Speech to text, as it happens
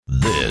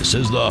This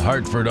is the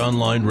Hartford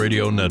Online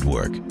Radio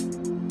Network.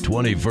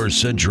 21st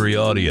Century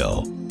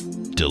Audio.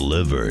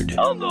 Delivered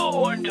on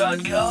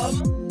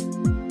thehorn.com.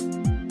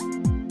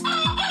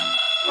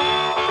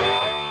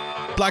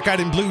 Black Eyed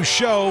and Blue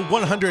Show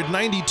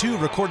 192,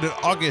 recorded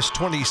August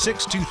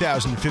 26,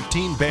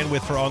 2015.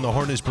 Bandwidth for On the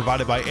Horn is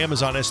provided by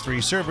Amazon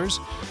S3 servers.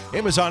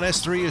 Amazon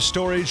S3 is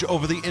storage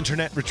over the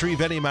internet.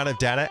 Retrieve any amount of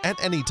data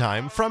at any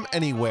time from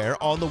anywhere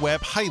on the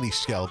web. Highly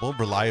scalable,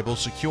 reliable,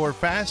 secure,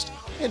 fast,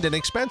 and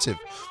inexpensive.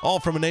 All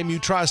from a name you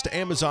trust,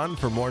 Amazon.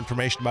 For more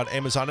information about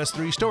Amazon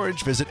S3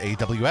 storage, visit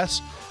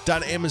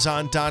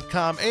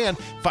aws.amazon.com. And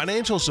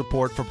financial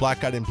support for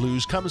Black Eyed and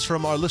Blues comes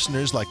from our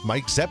listeners like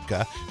Mike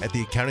Zepka at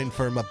the accounting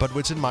firm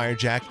Budwitz and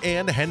Meyerjack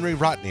and Henry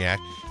Rotniak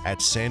at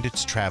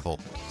Sandits Travel,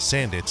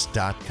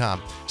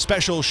 sandits.com.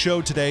 Special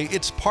show today,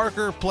 it's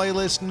Parker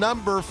Playlist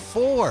number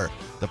 4.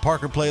 The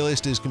Parker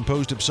Playlist is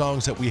composed of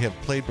songs that we have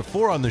played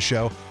before on the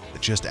show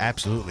that just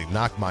absolutely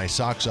knock my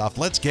socks off.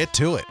 Let's get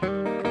to it.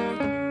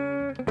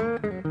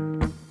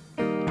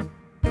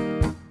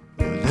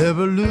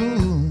 Never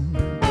lose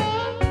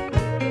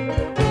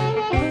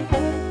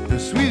the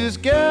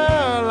sweetest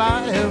girl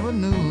I ever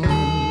knew.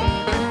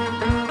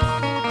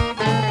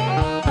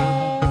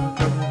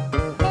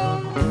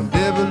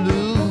 Never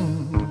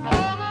lose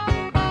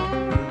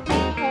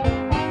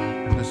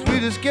the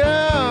sweetest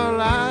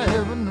girl I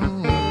ever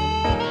knew.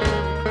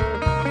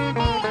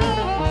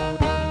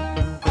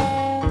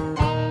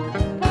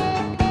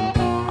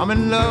 I'm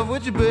in love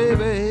with you,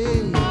 baby.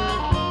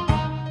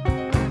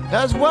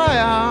 That's why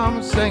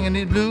I'm singing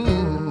these blues.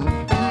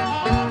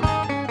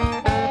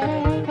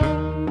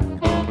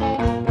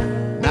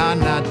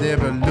 Now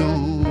Deborah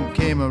Lou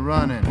came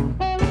a-running,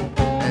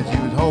 and she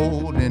was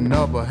holding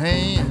up her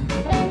hand.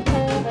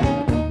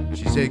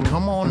 She said,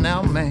 come on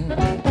now, man,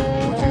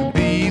 won't you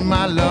be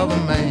my lover,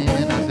 man?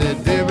 I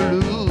said, Deborah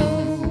Lou,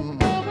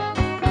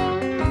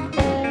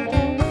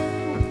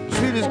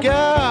 sweetest girl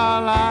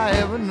I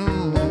ever knew.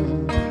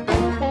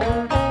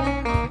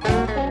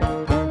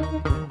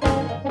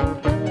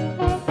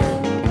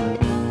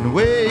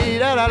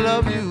 I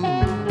love you,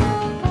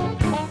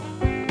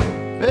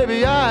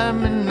 baby,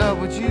 I'm in love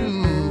with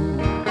you,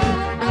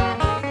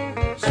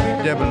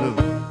 sweet Deborah Lou.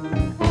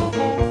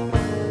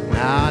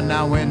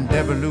 Now when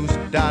Deborah Lou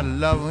started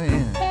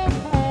loving,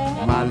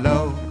 my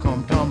love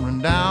come tumbling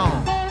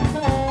down.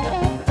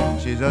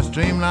 She's a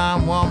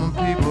streamlined woman,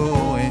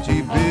 people, and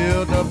she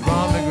built up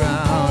from the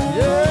ground.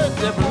 Yeah,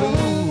 Deborah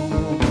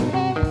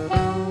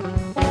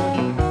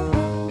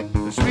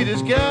Lou, the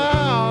sweetest girl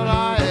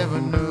I ever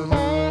knew.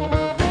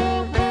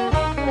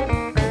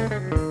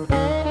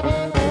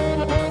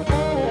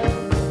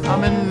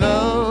 I'm in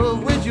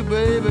love with you,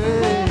 baby,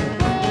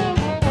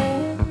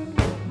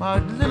 my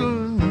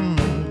little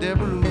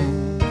Deborah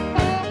Lou.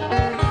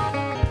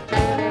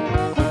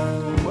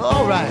 Well,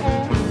 all right.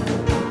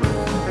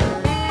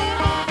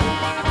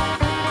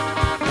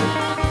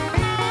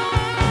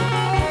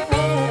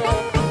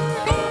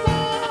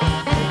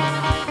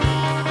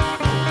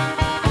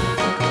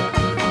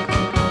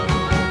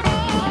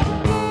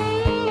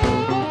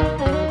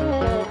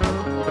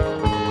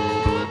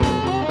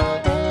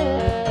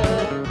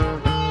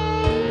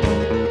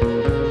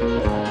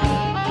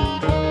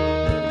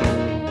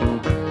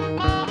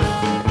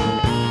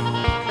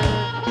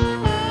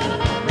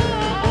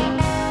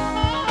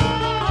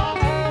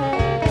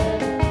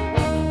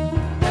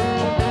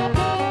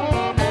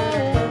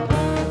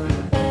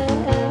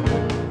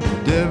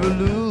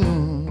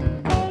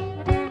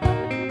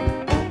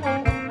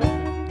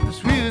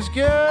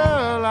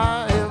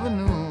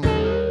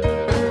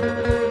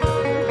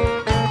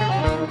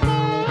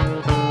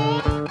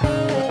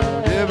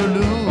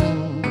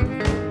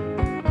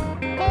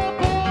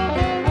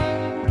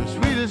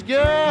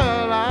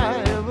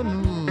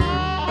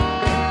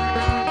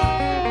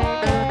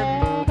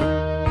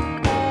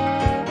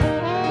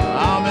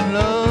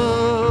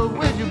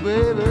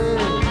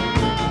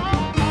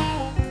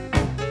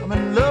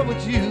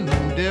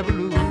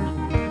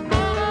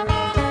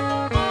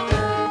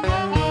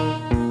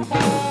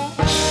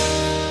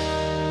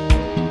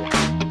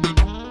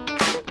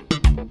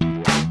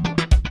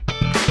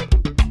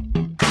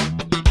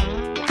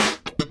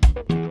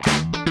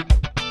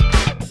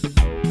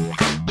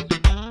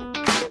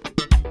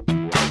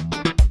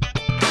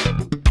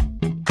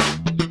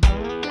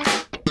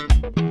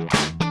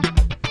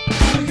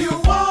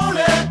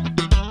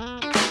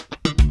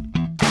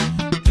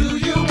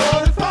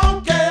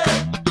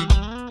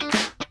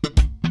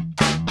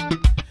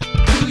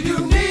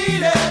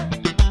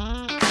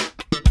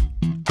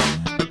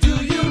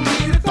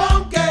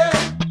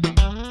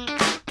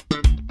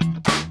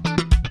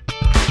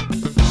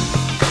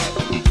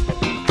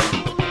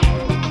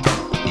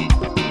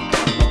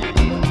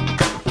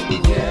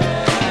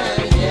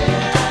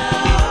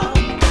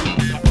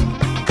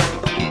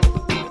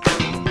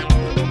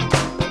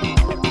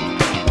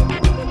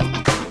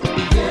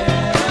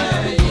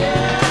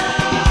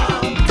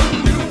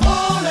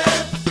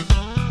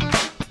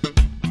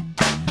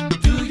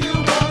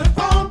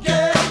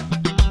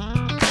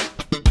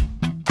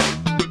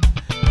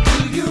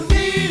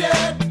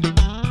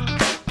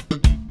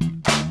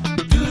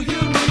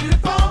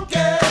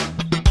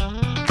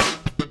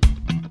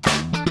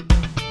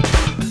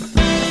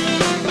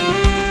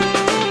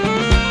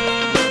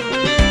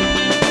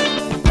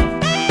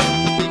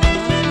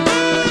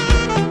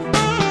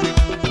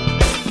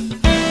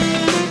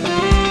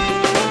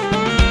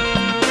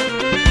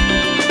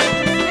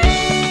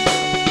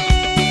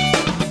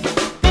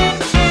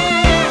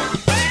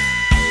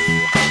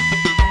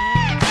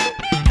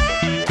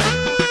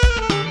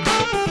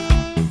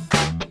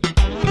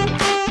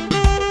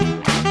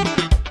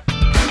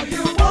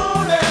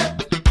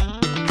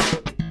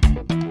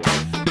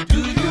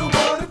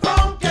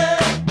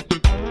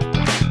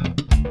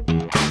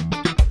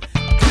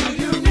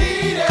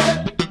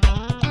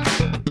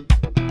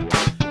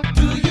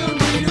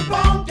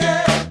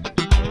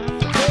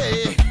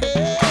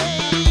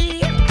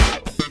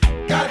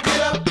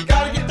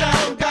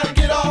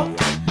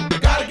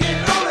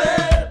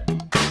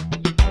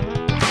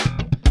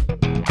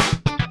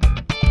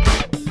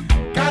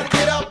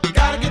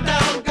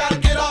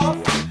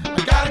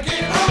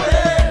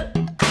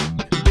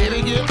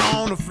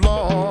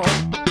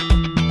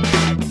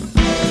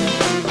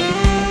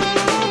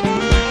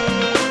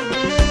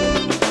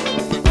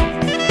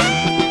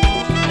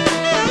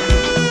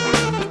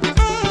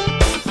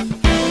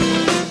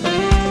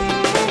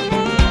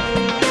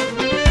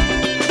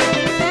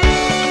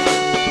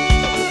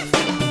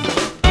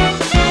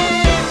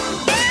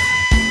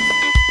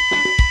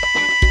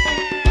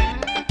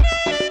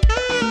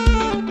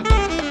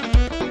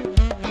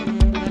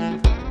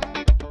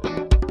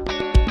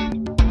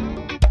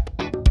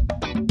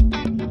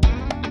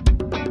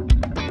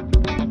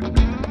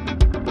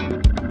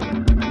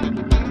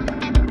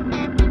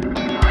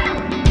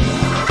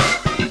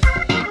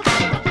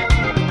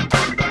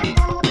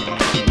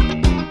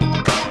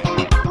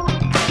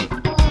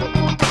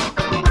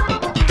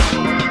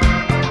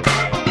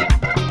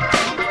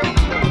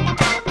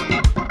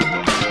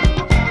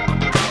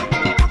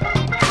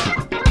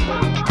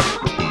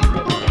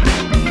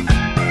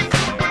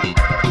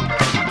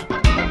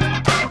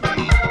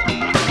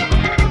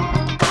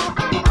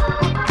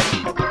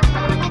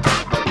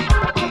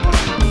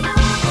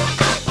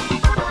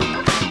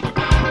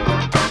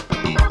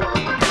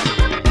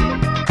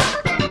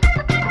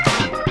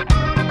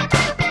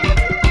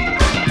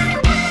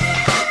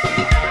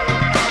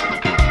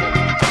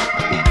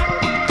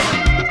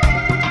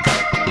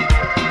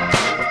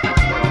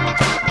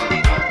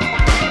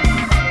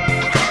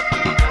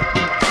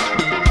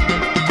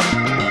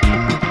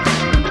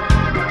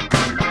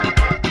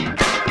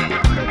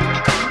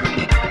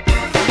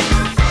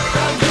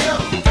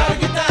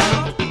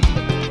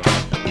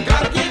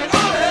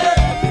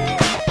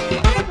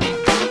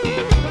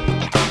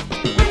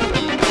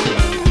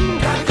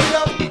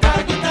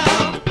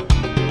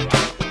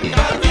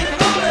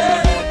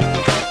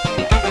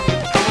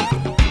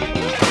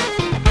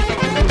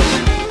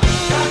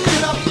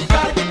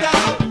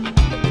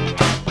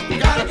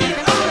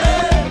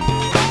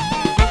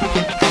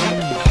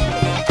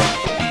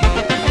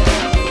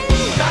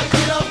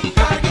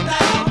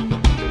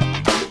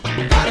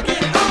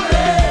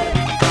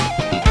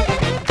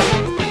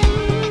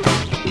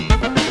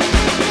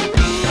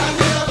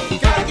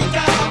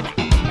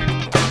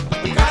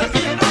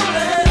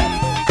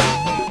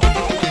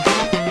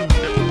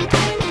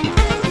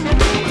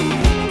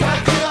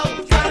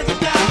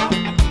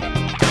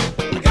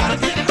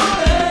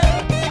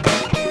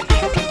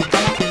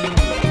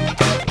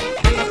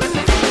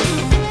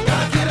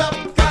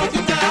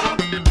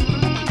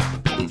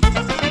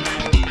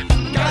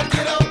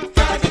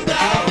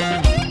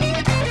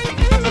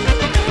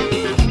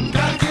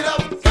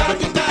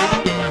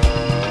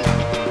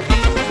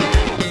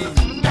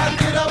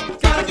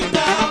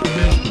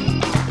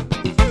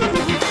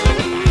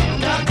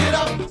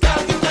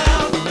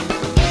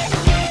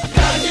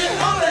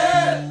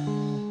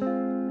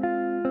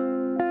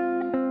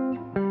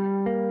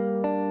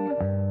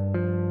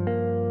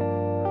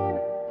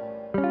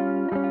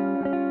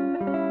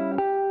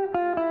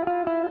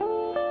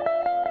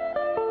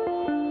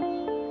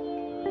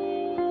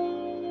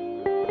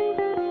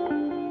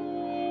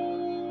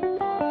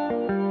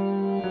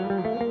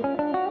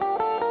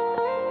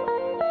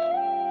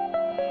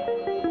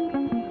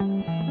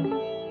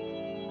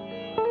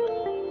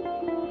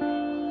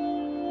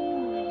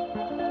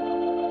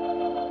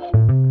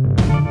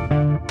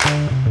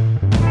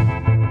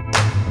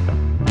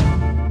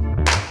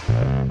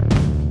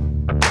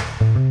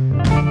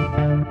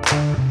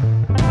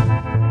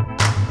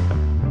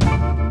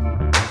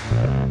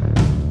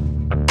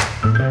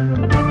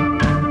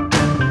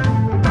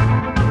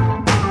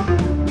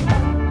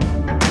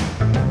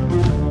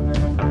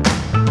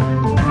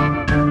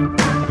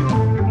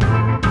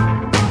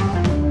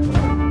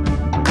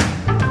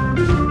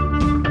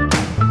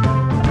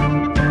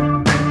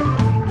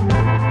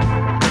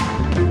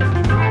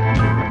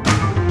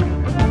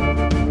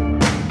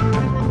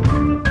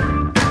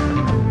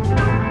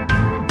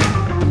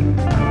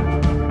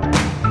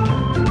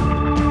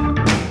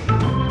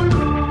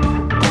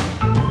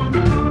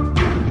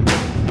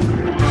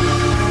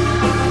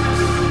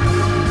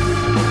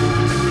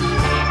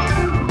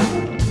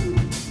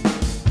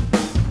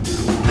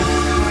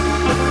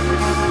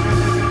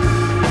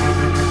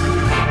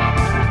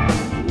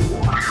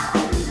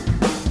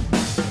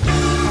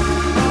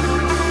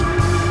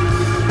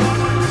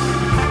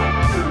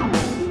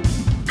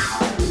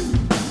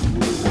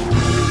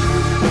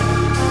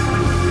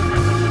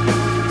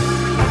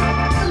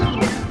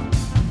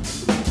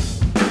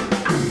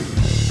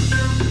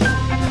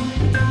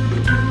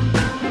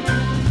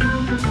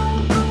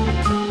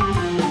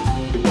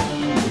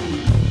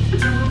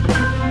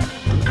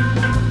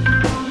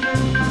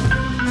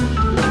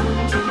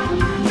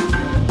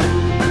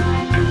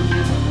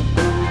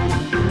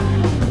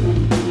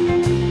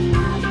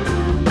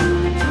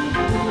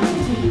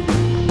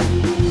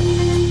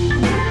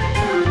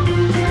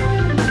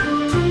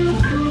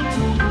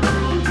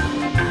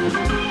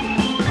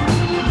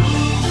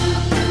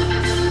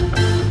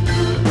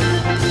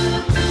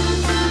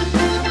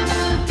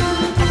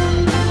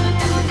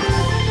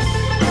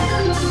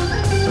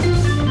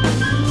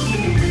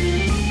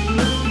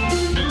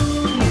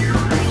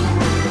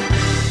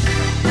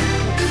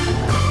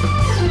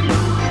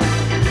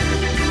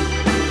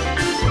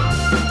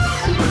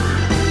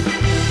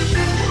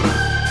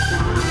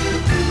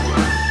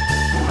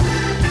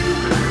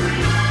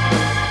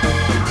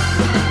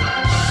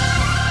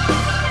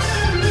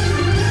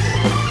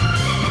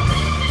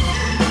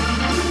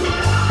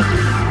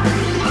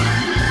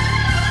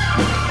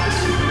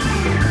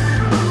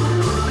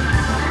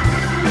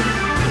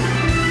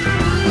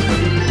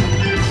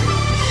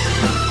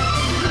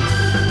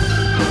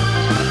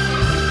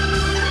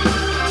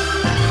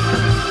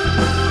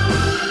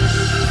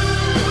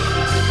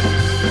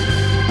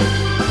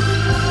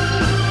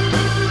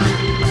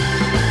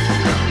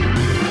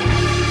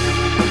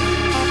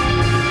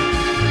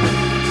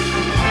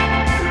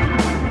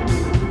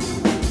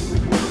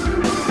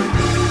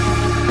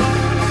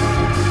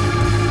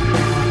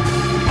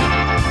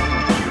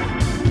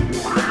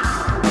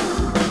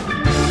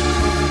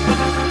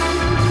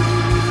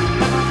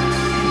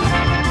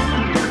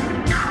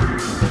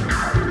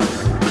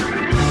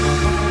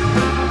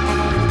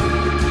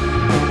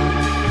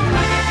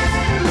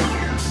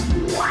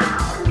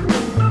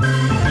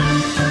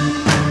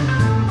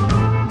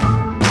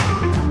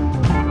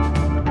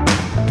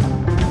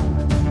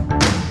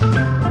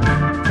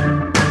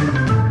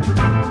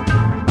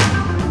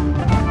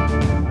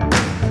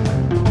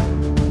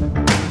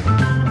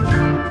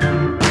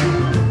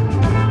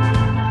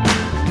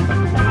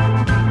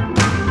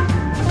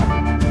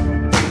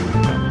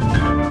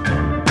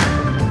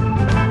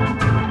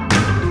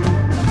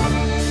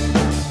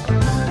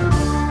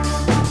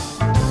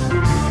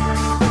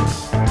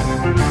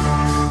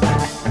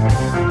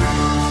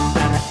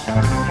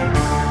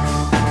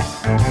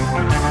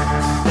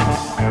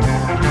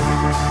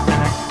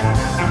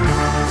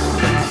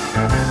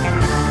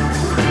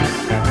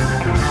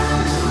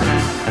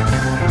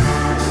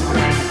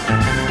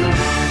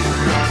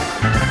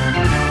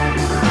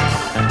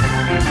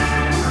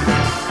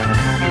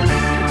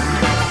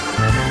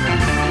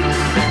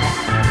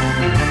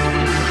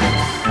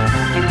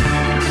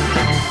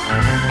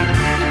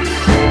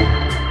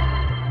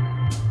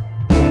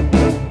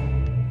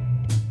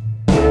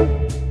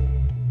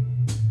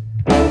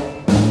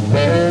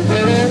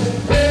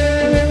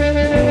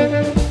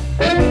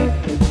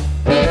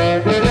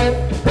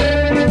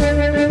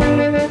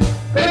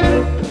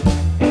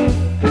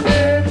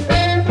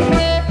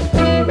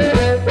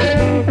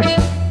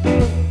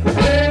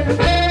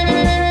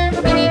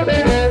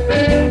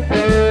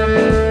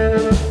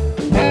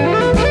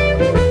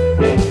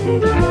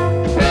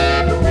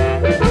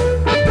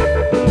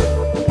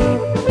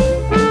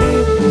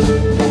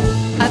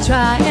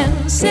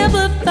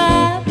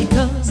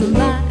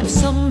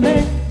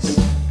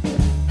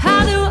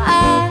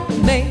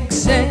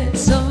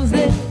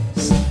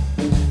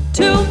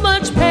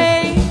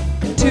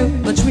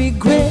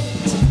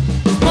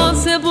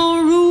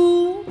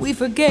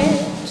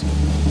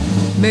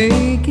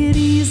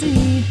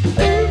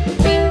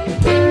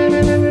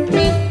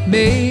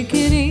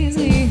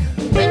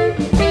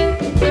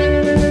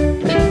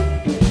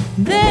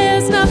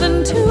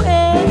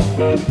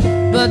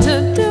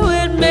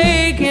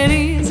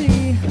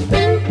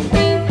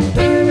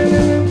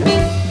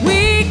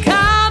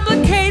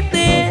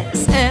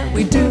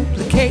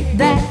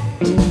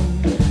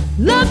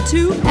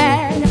 to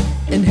add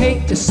and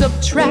hate to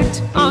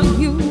subtract. Are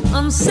you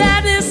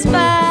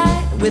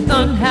unsatisfied with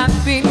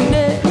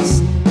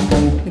unhappiness?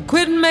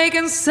 Quit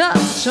making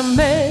such a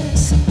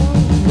mess.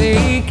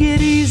 Make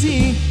it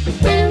easy.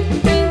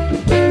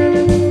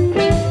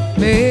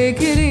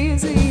 Make it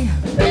easy.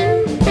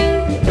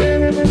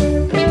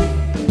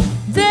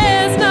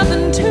 There's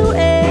nothing to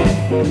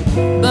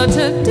it but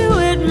to do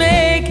it.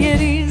 Make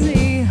it easy.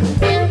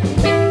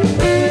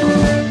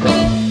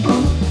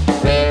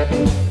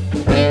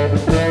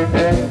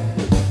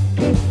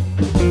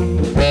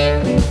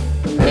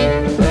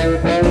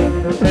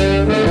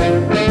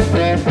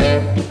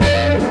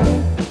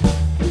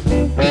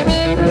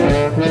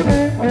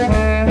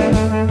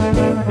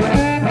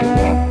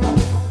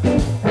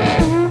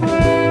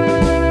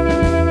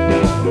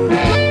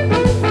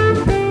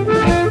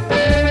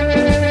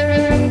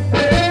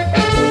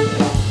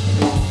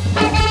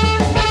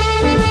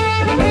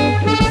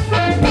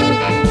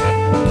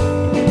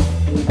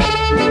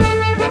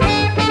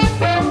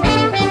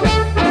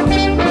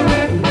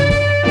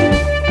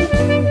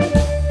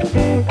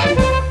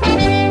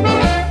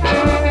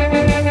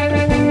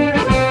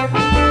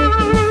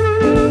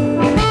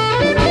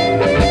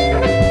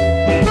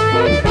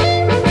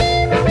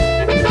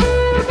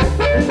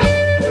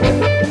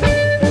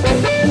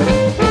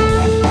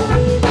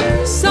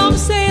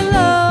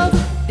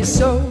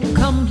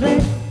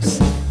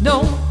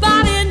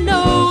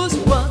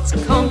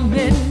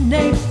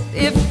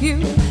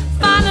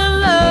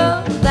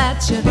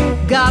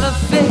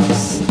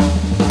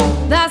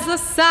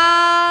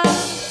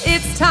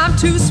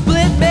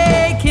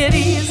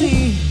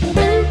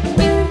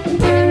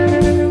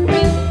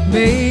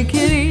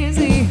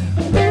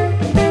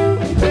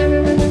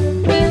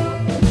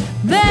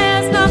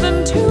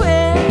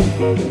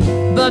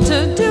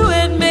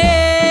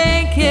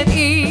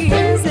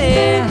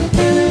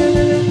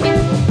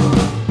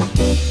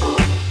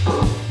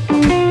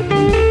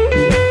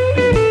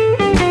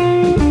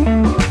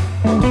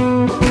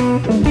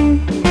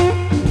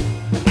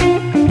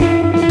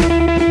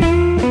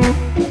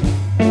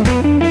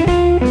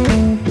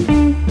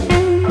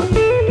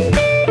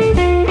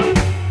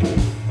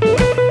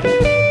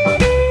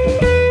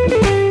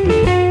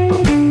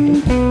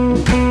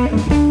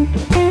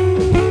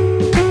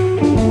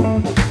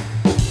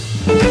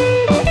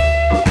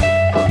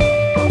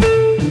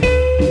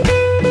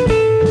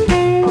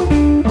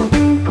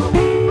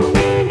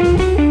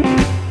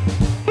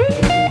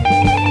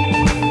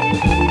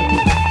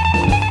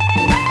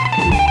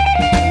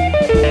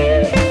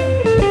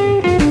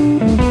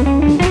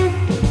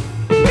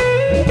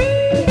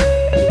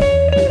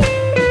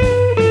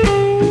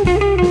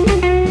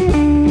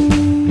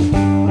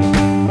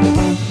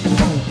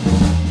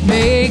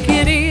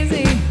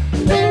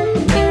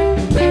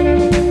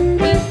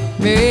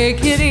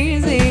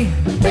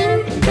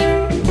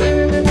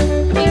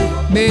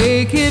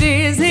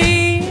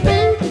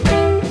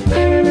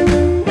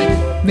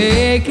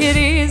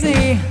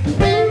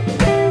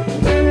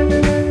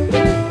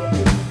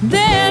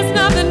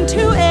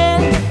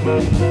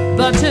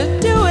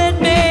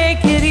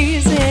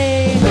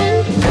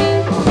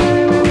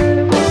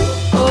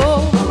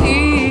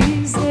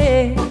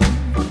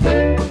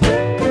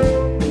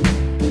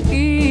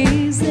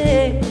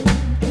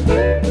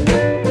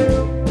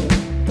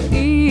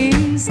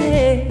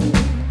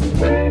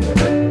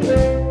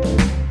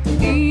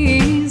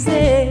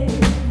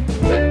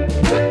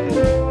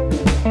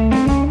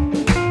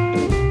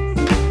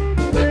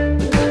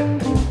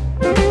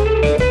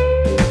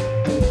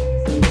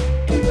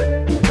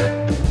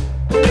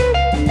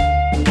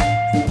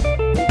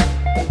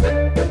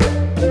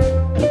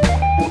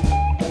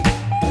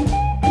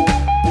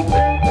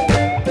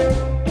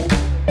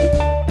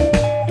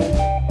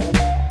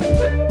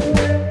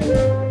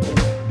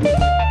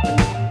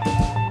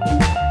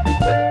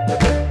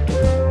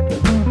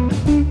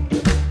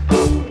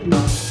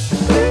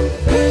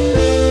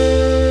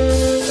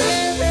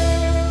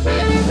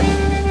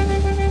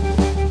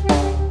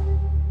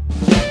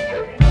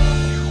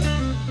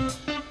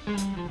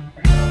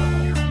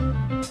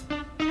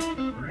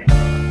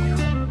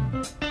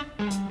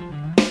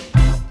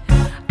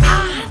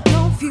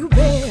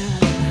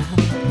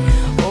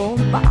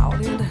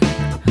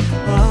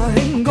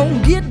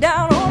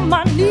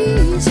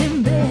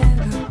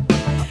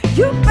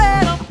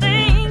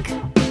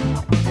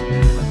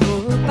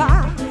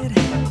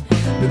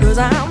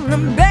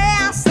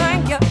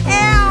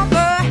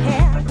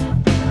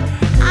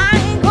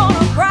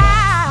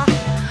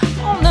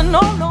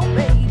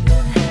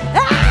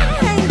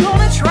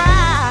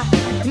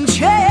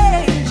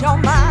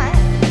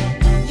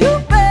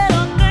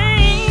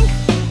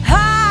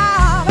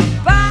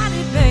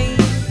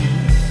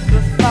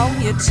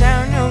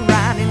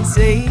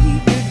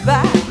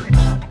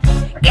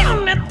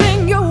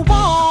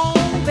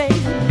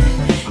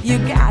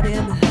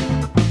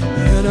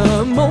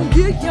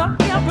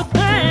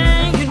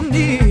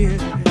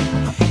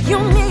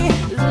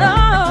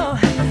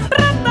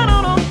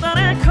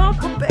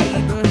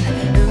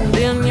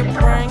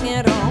 Bring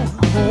it on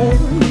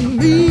home to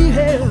me,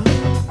 hell.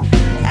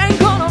 Ain't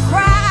gonna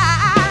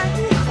cry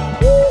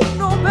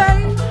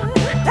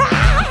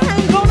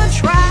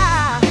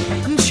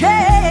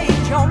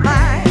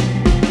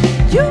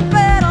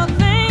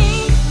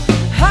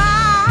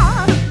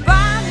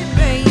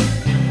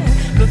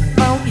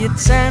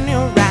turn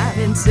around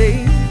and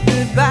say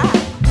goodbye.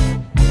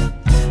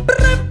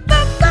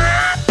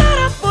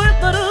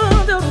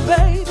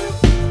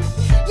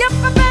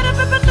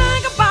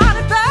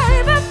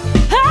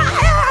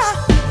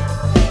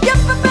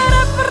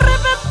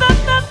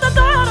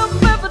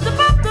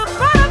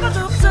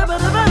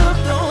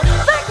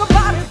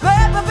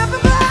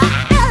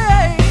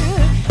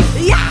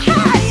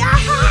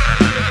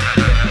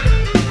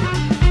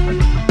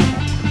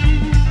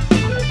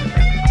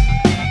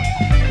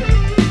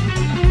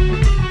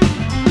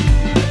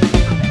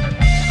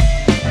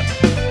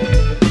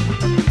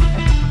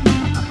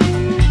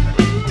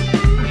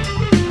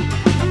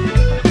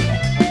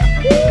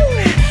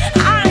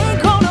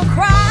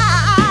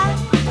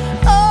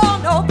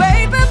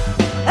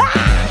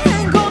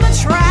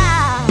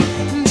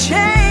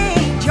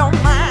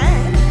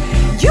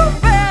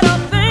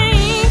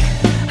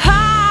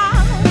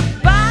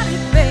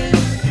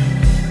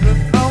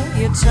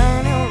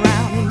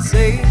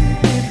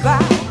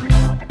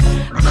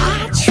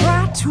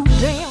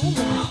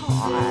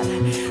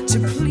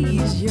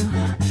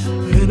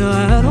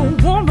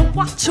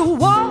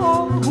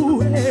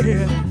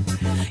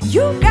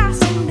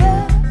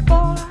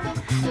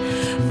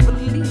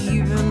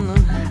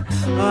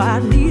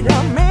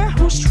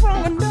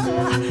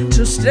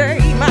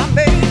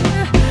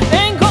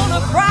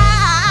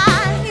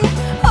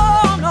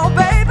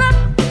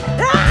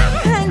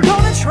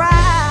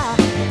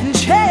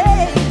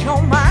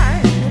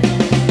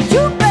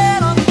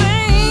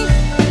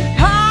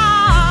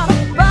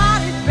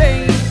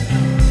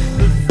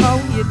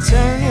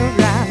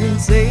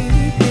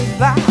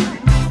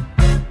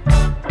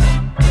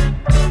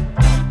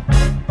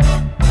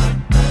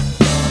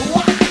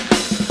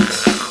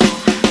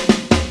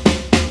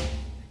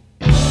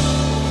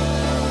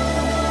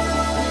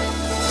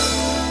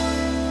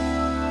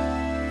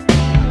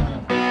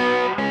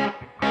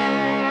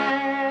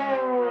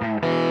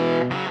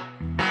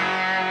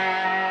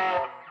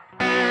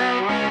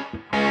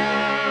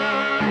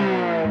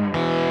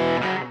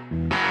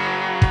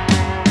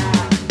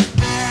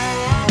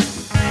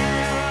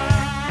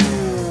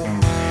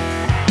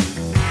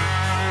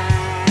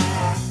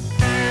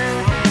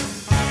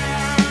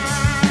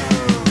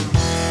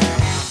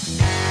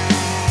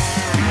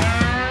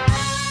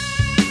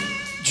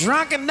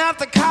 Drunk enough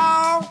to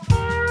call,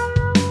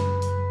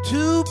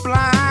 too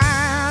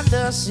blind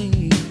to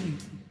see.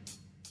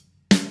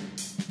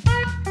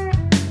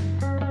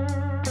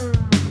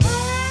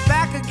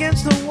 Back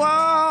against the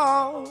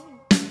wall,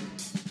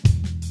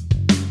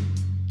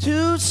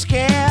 too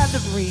scared to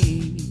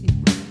breathe.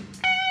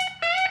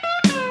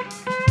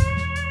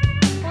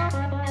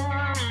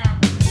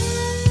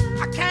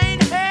 I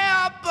can't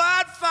help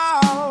but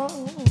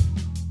fall,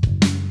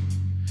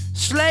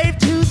 slave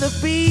to the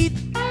beat.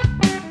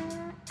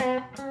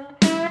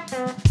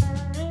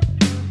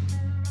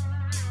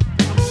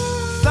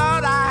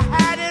 Thought I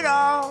had it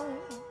all,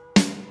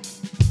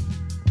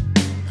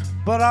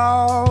 but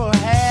all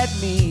had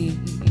me.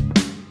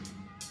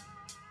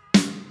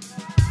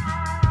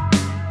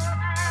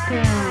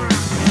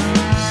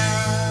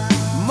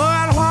 More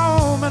at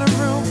home in a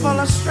room full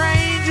of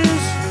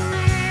strangers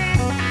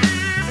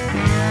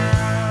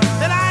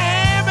than I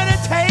am at a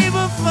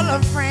table full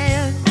of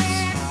friends.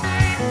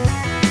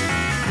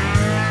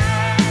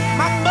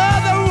 My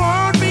mother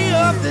warned me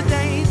of the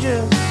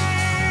dangers,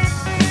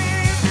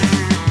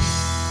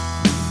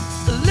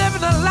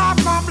 living the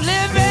life I'm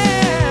living.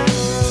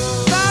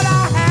 Thought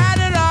I had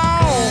it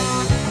all,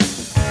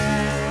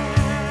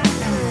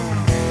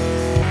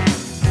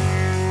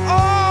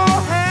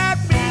 all had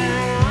me.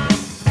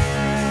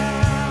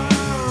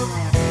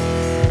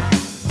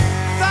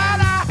 Thought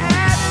I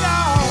had it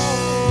all,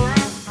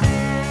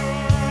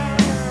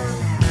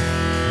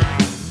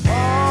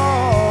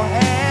 all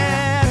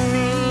had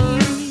me.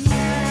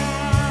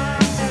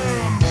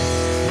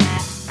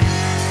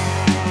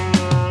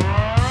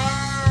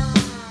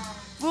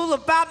 Fool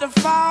about to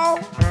fall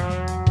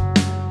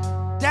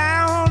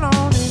down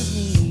on his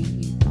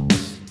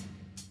knees.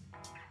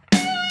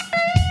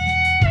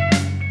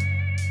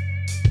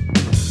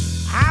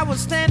 I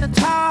was standing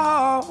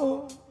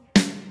tall,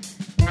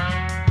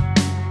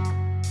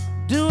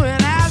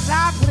 doing as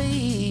I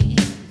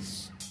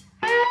please.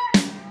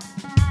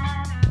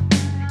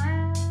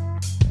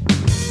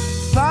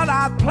 Thought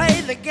I'd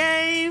play the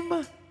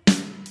game,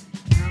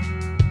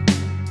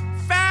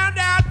 found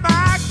out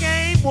my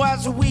game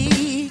was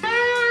weak.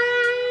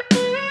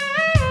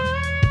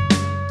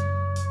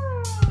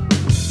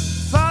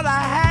 Thought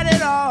I had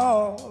it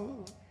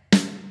all,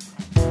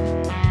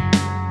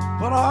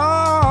 but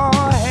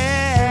all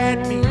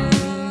had me.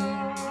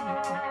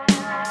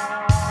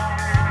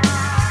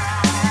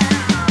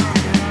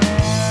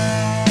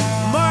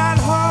 More at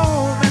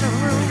home in a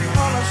room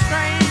full of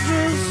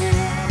strangers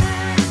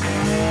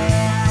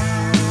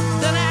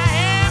than I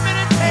am at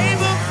a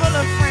table full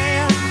of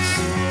friends.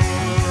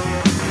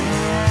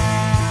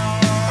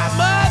 My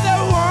mother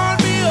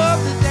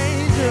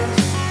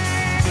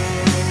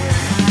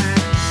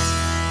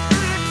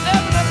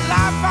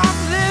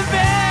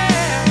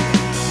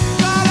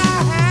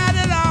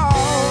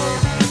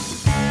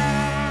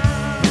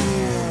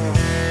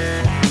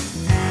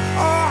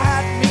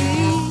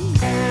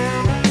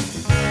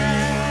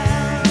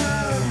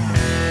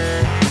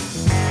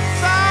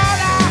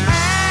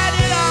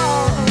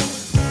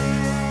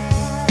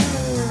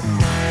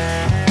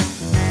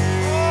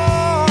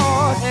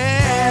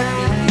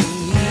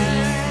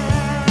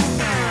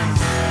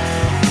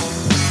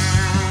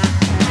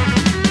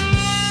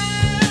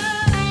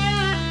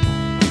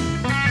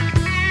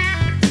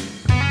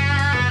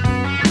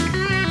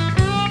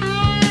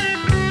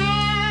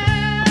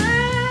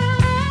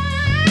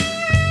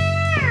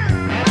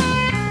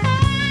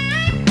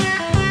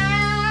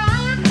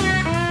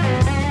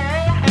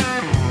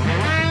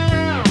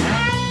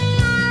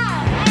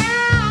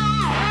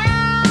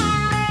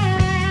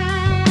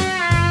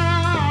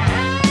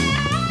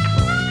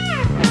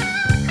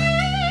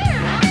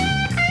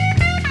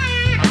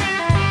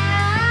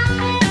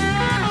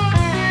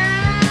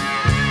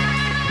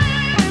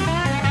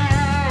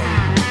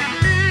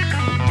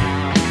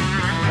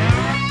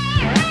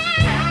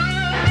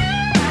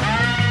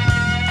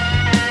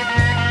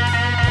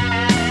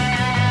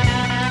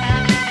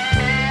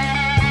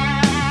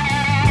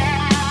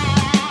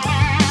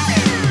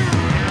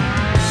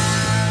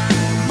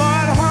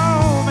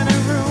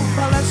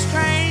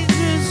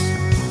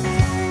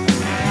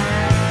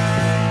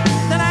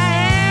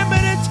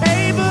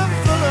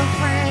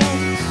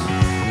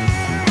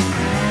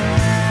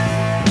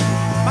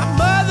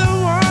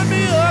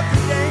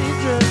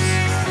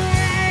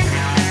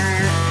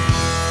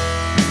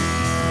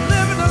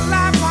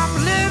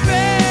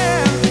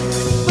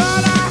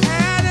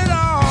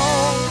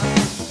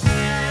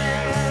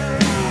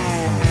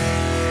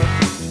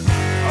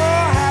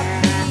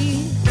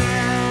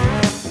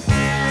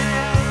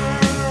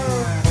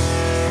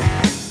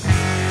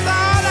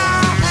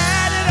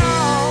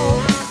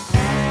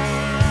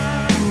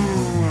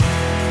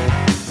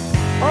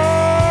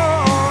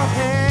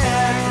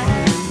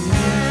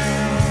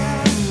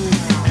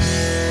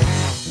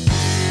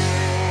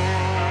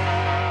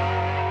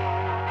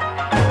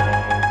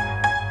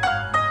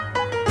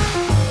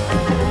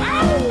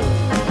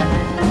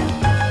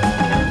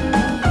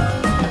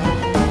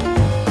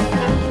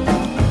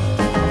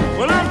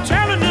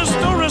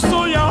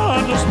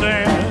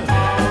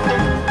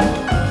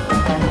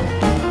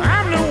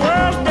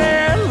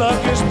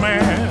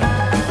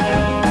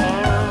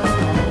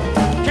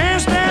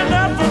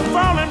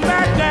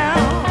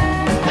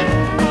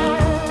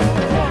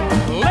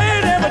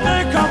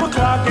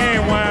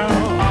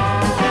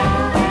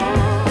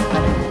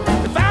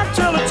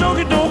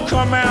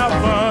come out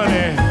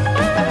funny.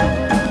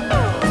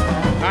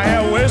 I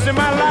have wasted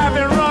my life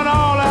and run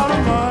all out of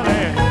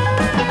money.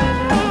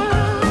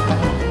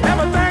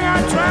 Everything I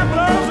try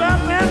blows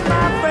up in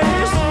my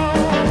face.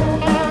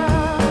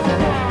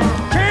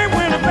 Can't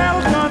win a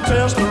battle,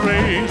 contest, a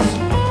race.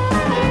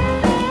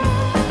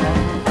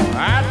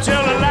 I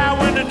tell a lie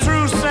when the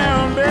truth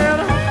sound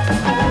better.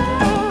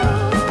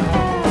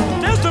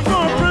 Destined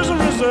for a prison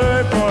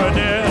reserved for a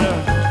debtor.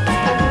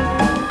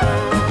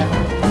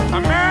 I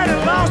married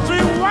and lost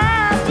 3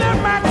 wives in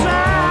my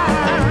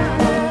time.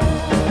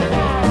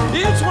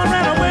 Each one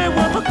ran away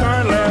with a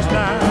current last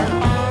night.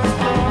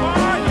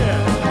 Oh yeah,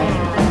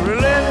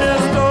 relate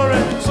this story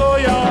so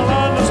y'all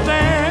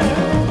understand.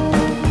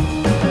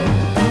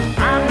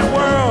 I'm the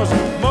world's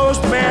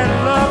most bad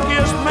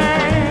luckiest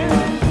man.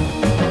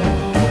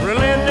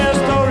 Relate this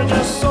story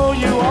just so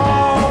you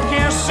all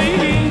can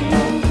see.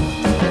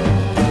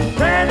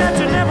 Pray that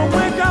you never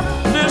wake up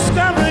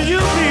discovering you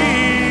be.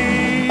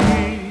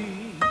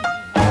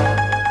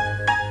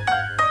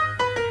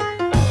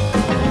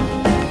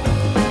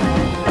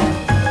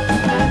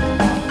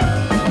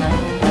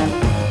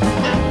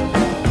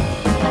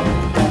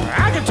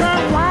 I can turn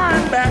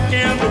wine back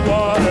into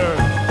water.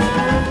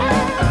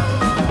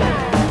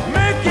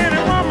 Make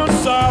any woman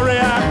sorry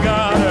I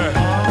got her.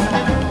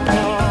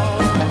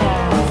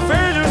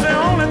 Failure's the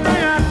only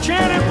thing I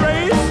can't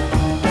erase.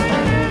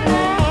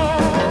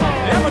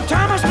 Every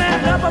time I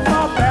stand up, I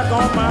fall back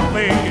on my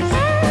face.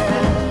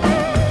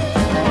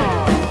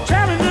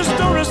 Telling this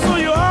story so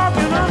you all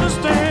can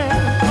understand.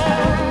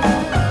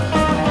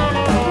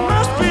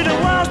 Must be the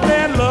world's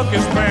bad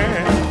luckiest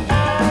man.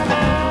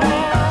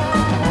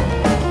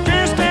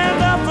 Can't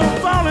stand up from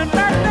falling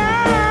back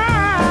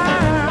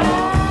down.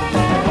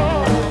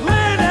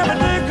 Laying every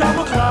day,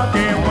 couple clock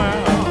ain't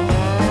wound.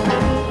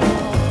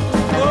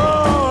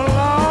 Oh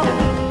Lord,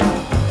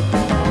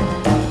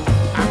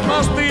 I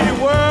must be the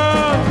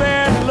world's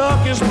bad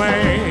luckiest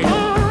man.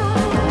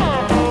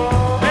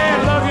 Bad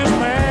luckiest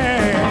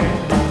man.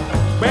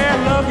 Bad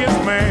luckiest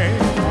man.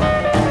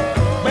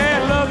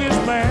 Bad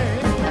luckiest man.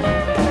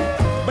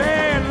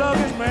 Bad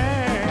luckiest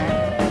man.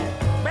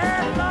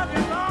 Bad luck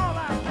is all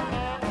I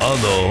got.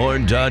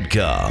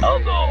 OnTheHorn.com.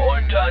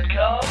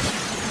 OnTheHorn.com.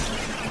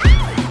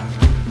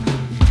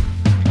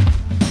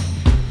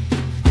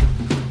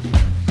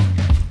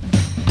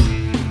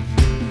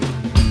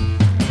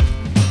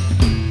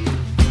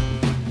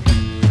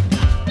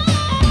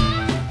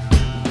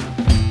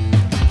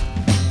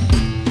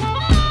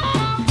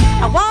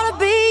 I wanna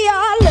be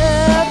your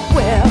love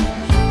whip.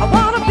 I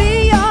wanna be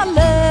your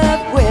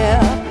love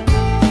whip.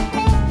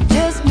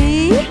 Just me,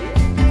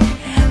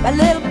 my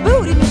little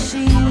booty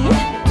machine.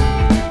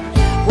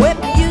 Whip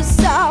you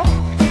so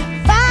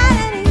fine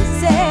and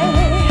easy.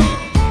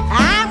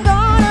 I'm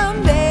gonna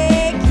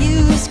make you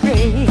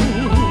scream.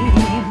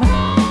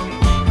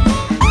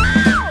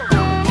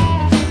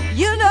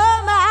 You know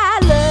my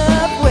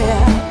love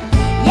whip.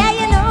 Yeah,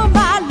 you know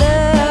my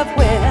love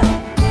whip.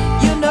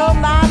 You know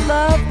my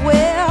love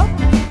whip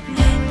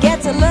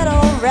gets a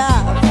little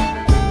rough.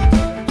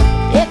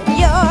 If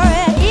you're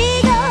an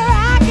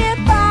eagle-eyed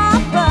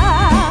papa,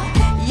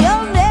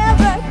 you'll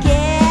never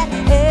get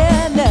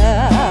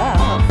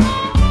enough.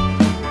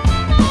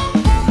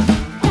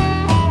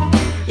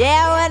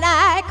 Yeah, when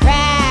I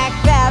crack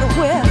that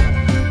whip,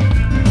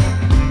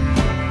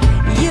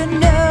 you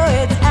know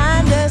it's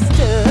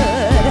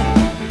understood.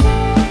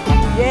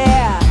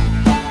 Yeah,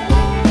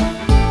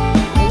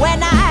 when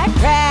I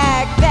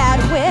crack that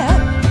whip,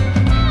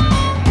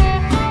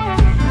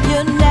 you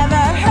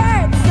never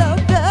hurt so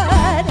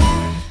good.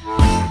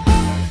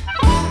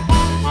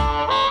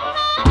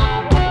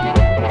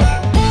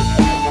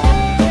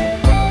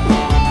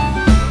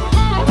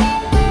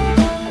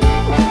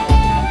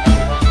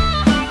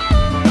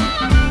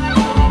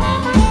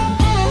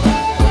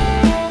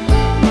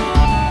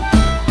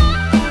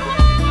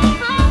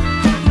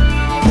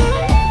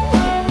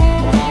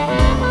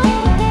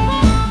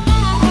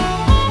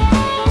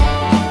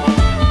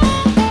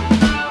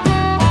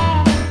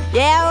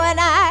 Yeah, when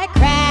I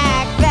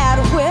crack that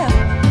whip,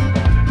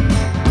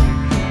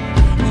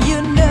 you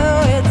know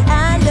it's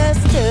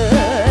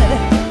understood.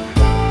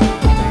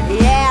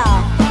 Yeah,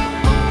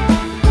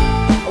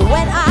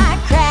 when I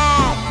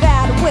crack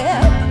that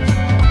whip,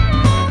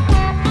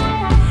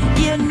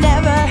 you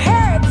never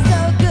hurt so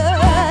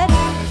good.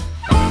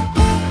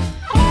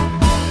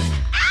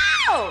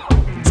 Ow!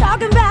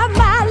 Talking about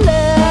my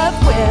love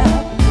whip.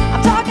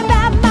 I'm talking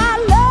about my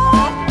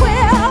love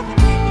whip.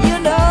 You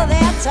know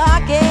they're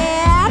talking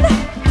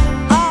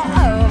all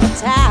over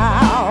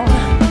town.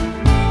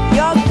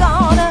 You're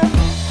gonna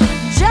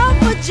jump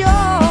for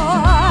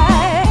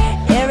joy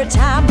every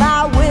time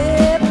my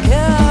whip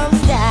comes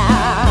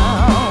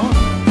down.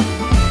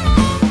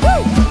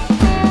 Woo!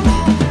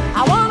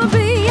 I wanna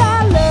be your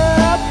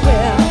love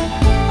whip.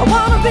 I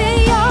wanna be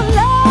your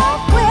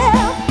love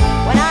whip.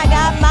 When I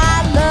got my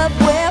love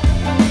whip,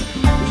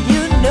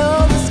 you know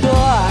the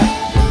score.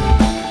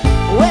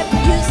 Whip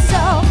you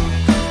so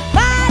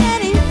fine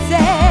and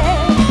easy.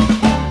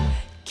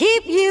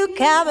 Keep you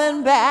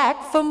coming back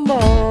for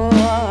more.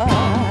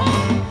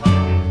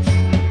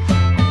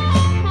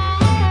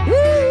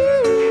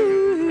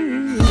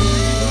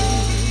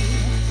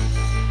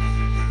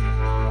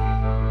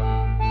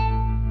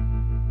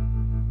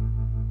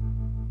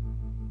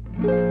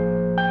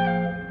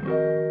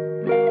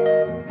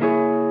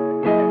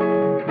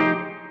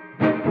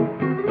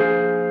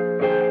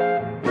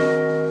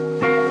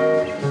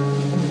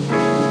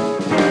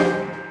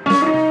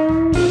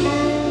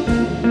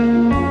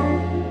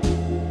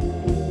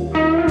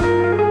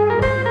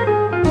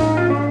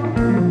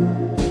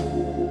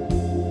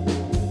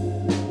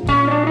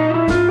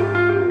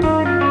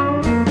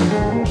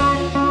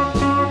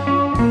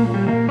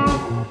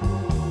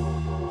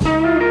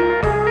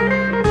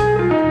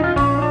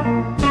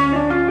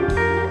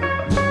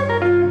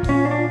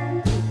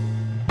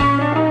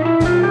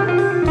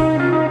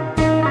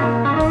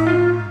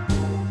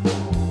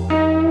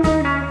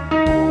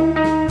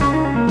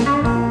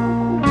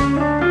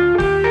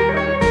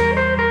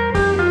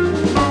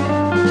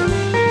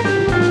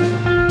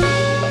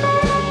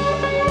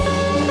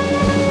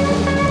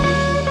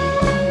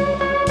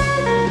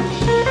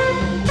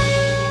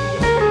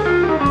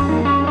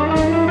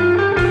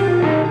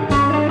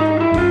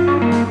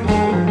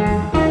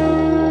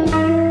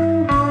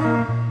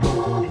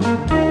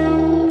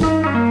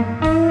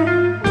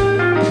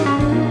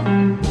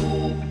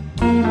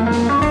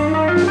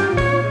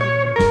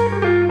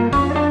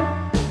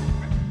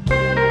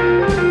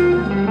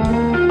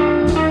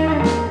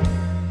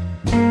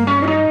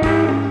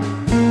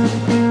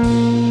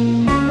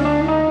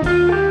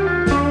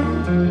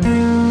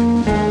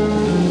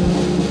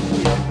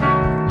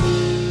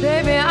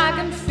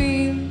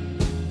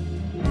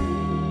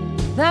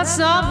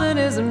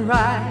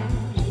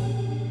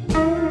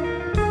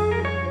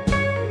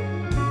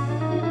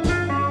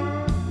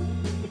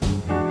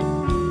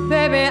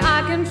 baby,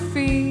 I can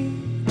feel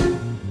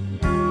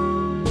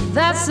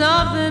that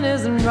something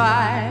isn't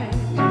right.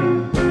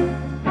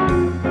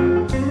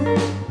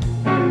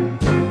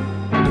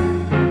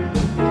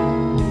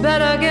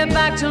 Better get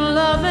back to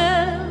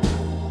loving,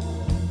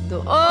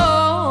 the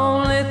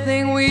only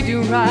thing we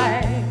do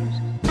right.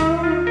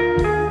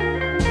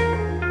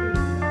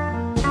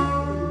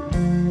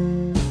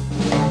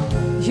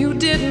 You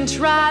didn't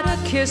try to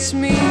kiss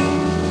me,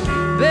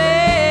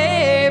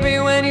 baby,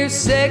 when you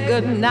said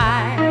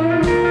goodnight.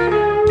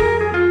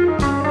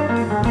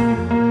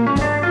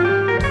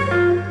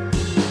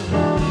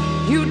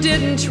 You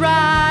didn't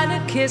try to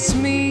kiss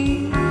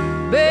me,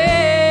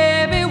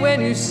 baby,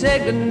 when you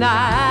said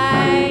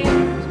goodnight.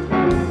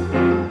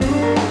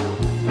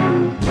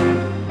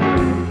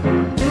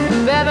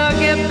 Better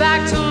get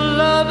back to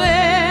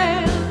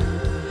loving,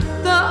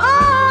 the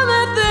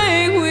only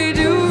thing we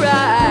do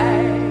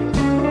right.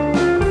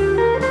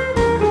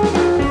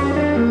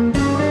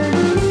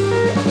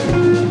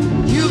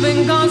 You've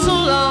been gone so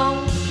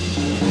long,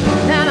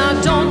 and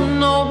I don't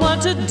know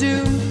what to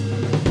do.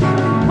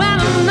 When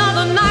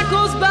another night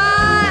goes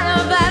by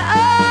that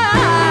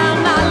I'm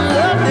not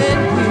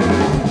loving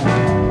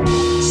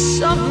you,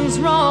 something's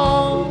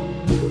wrong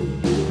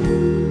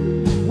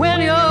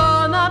when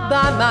you're not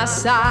by my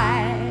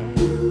side.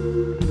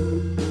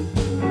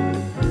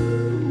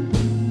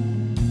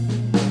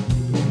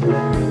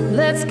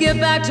 Let's get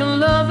back to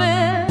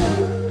loving,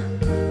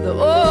 the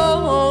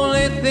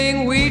only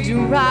thing we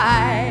do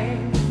right.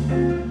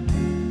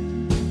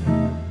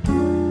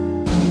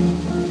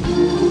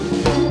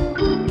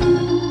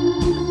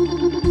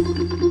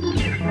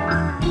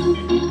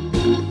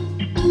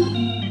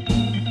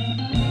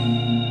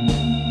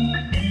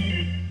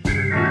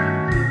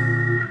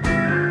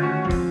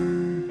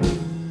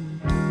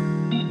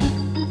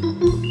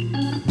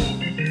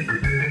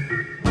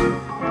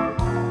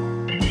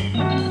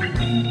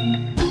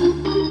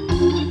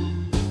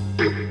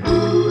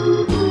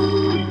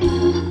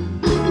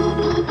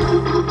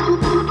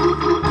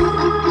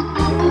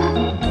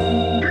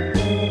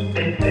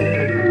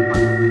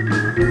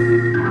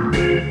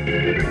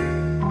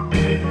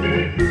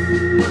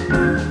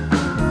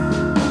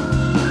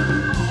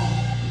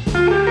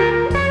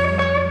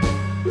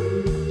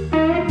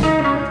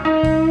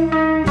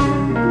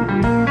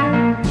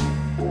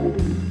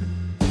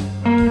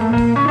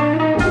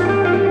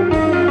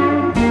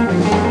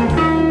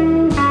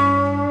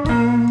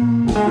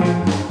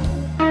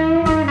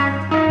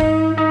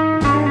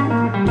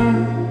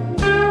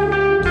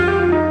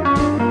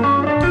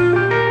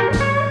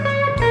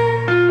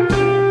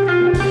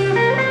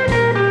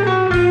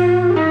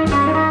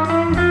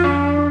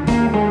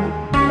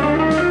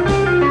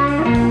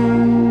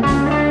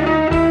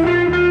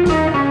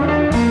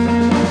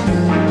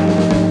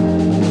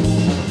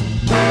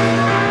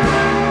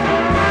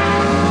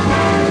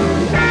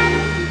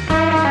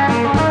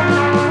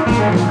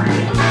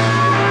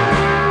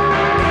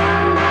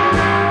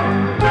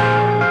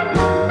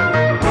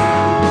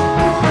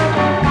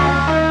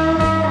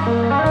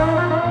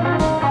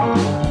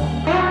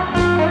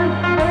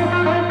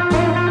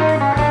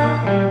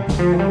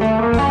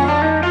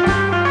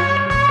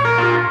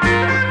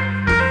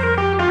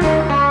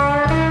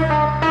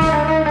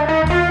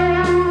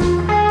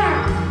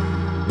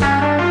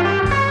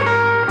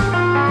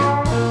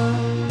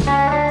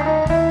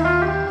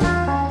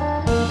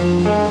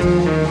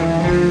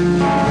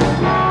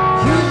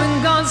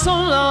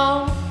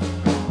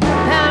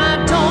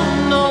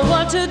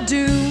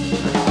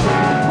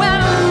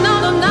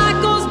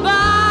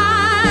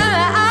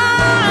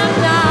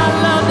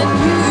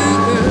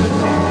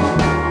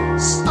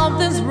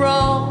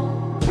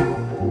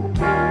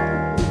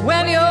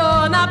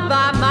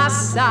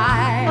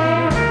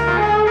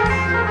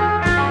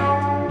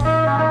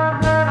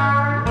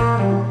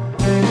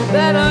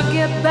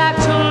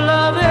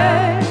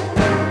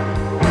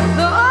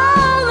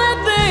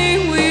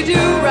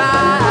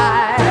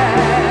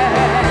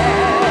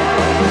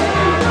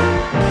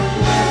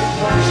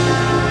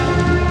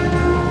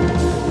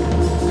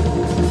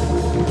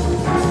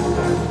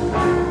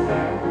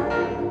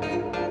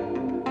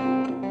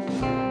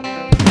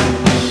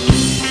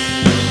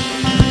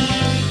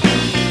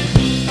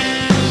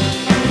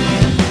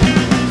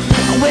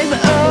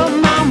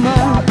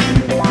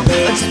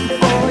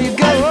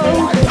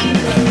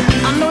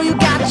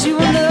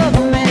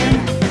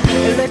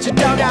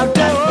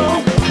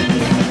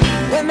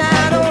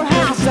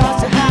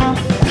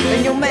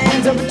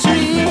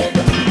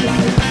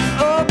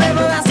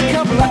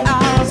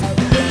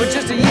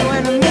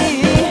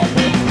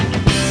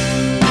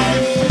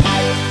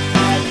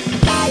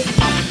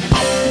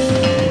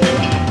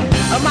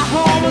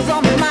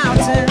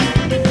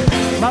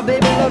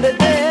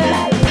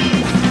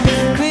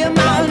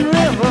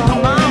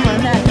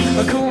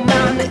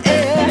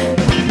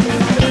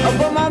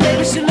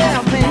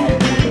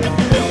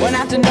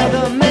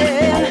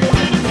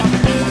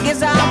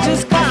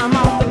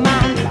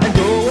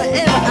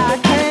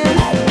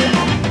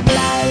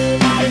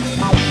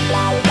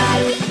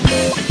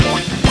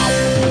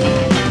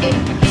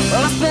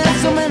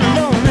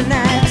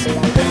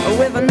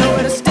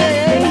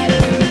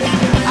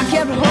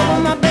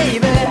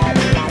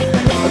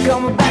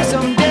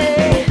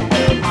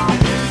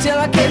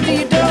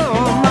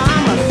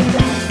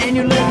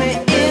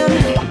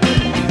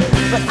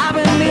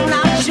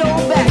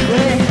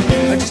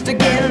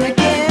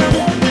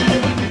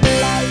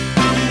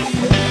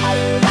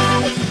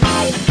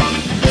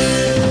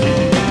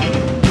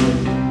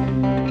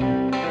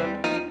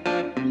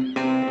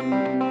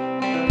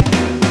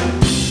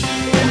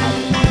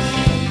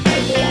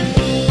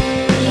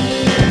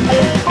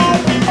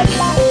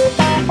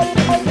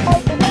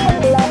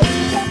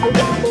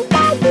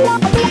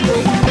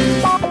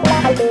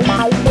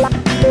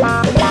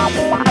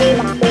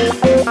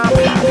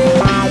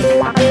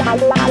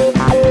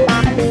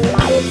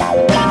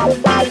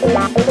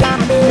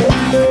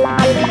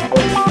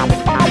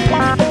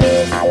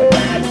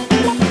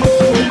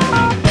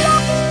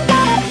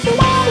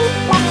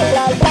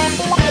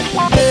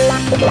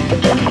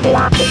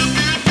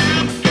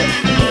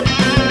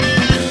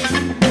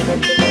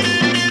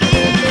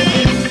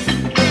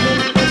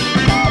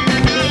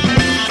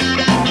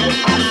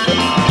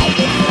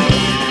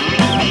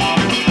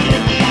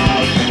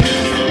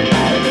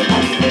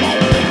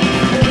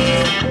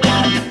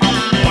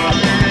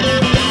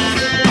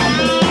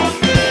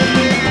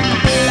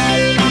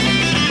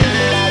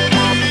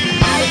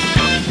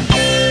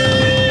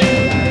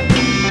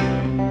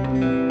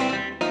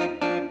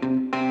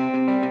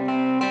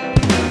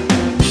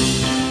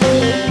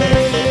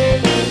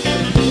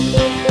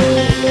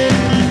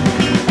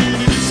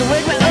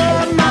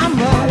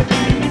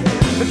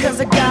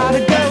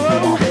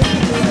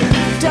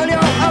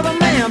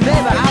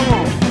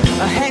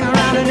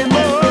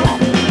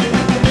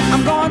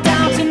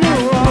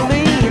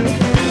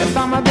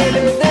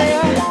 baby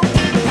there.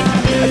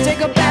 I take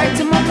her back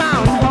to my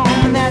mountain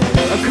home in that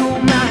cool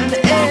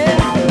mountain air.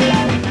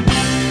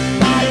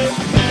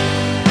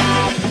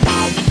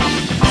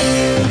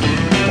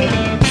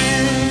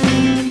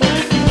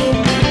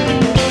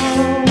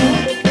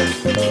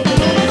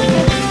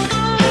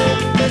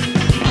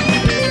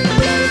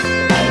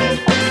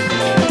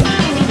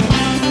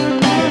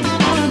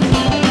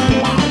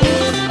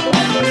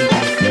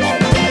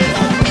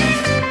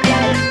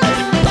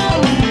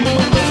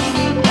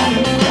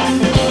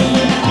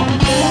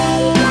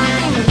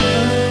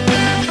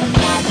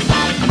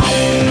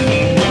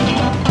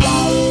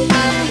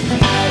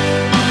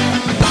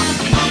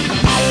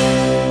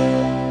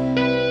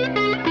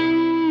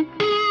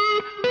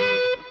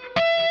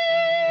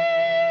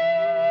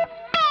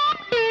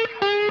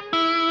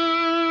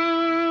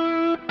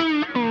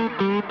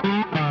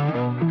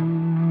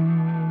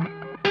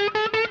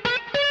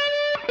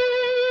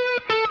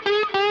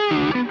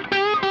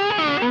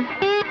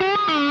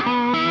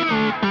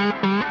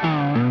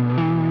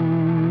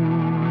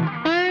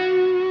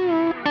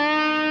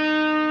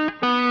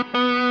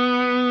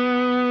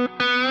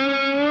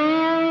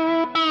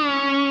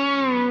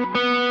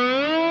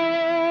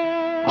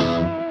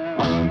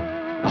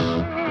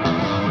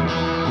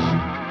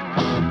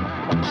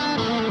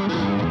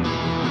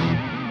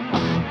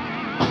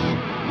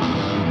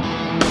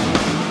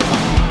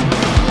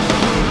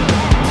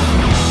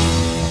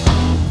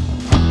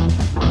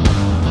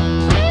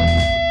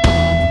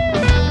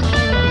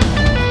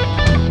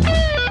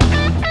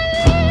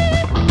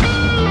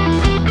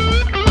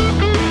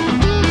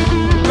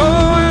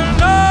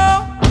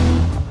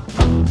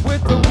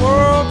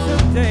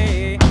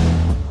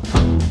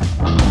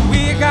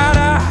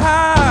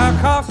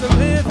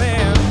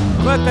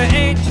 But they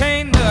ain't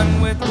changed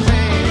nothing with me.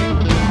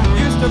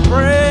 Used to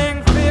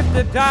bring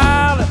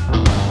 $50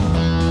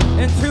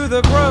 into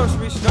the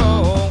grocery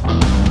store.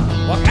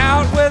 Walk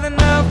out with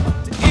enough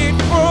to eat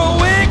for a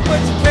week,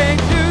 but you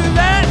can't do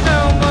that no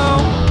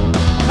more.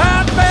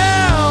 I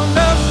found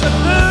a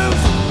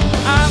solution.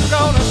 I'm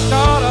gonna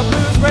start a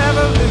blues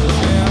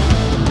revolution.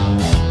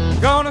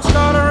 Gonna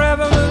start a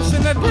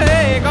revolution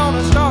today.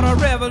 Gonna start a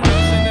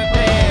revolution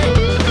today.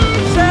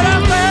 Said I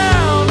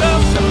found a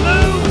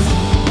solution.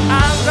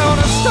 I'm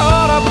gonna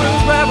start a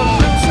blues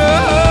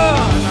revolution.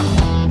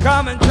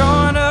 Come and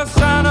join us,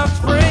 sign up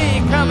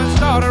free. Come and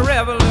start a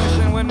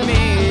revolution with me.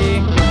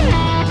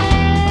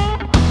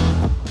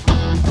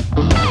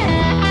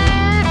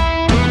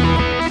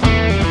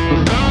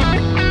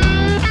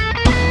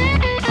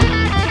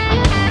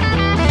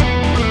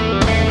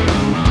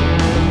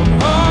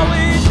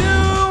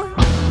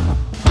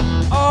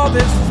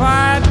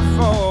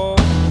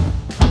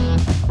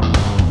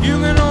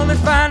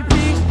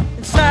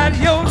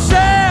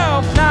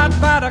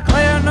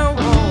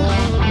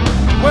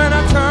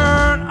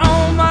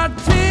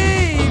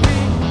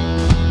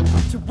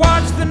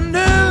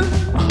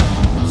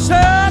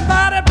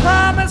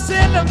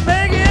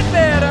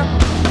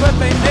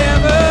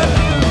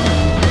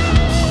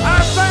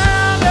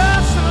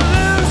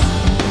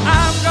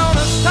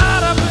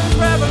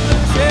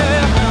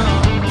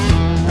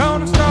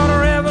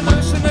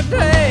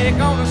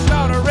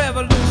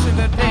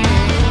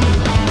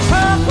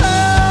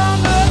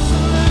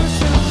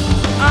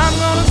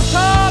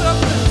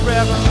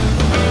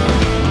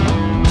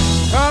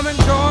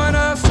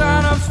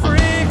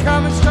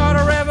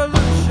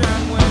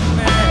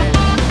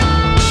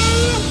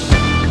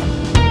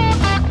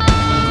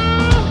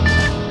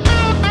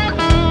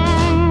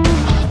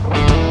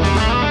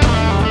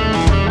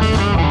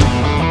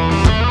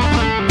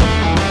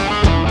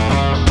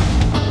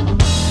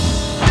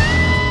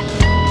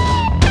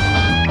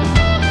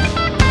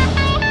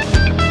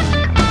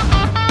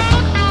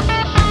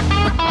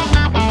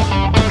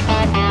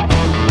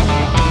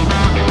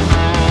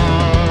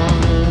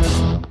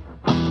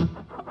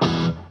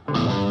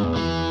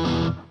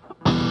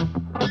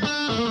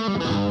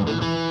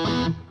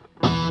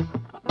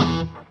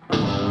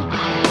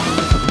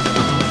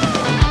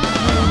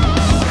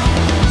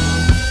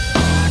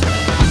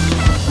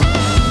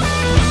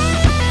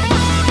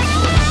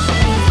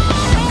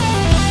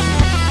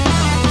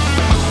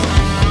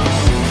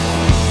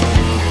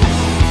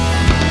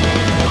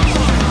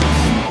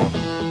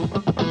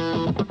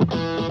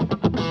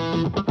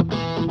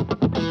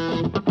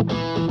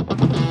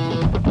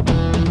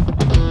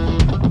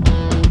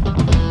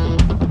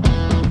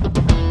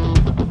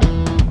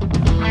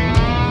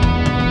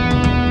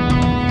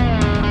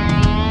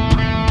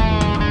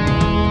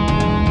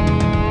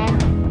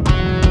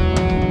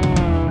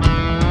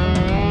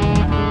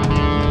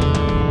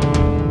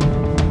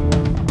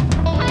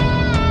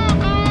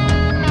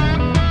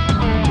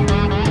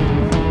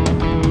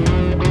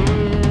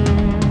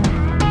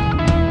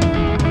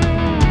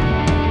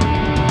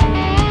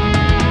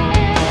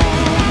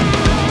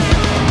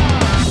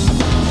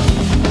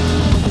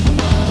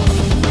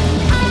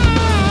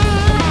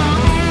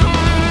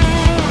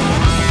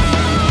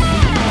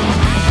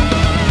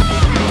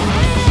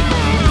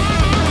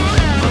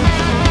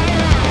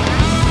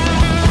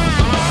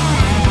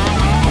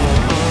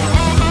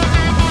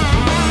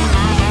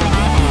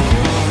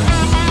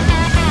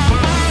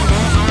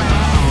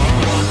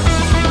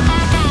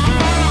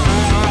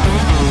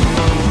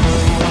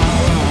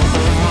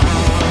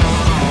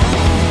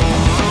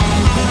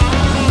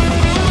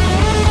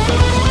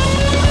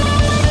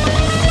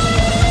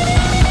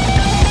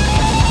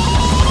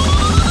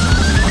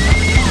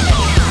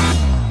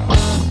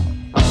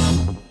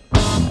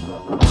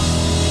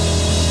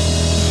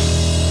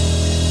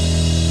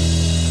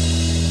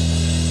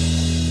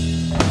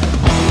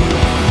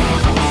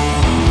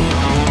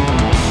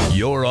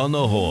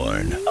 on the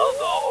Horn.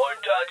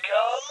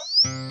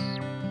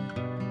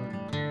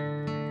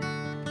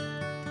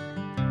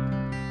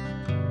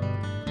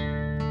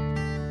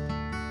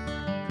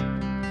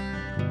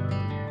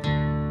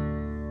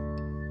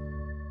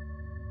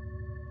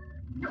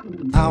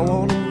 I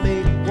wanna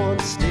make one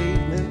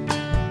statement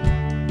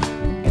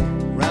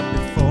right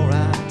before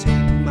I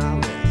take my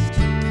rest.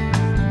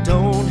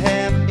 Don't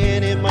have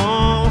any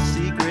more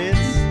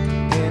secrets,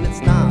 and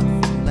it's not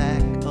for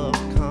lack of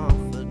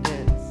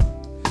confidence.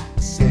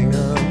 The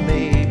singer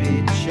may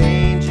be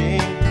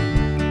changing,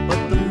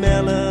 but the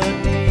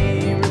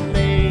melody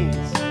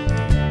remains.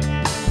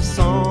 The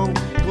song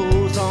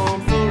goes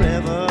on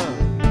forever.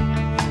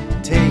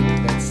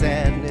 Take that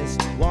sadness,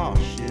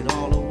 wash it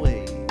all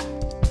away.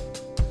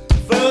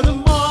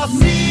 Furthermore,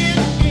 see it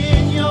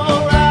in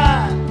your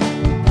eyes.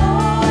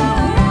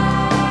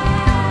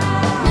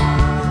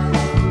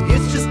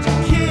 It's just a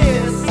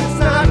kiss, it's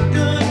not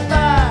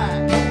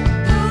goodbye.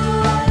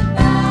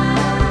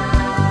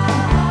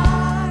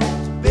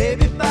 So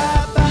baby,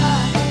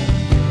 bye-bye.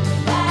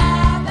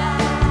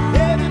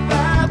 Baby,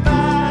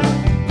 bye-bye.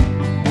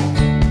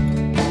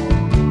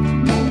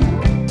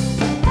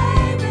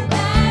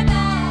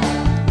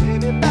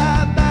 Baby,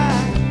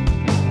 bye-bye.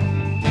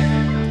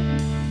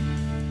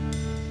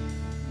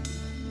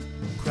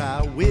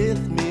 Cry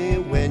with me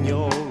when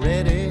you're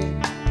ready.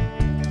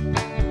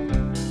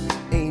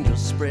 Angel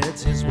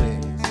spreads his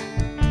wings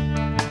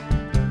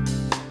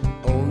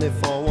only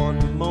for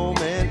one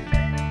moment.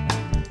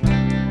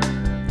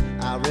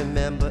 I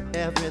remember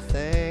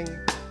everything.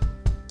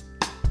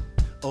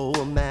 Oh,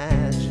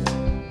 imagine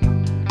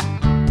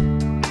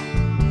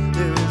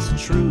there is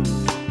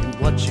truth in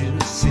what you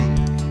see.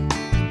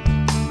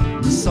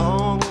 The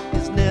song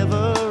is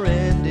never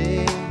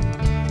ending.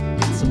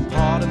 It's a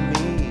part of me.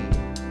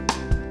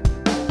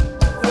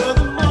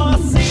 Furthermore,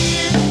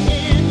 see it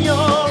in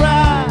your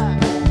eyes.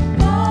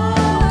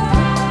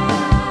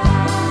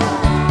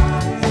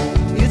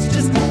 It's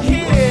just a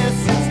kiss,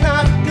 it's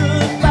not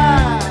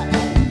goodbye.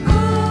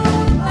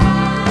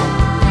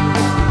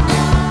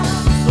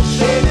 So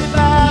baby,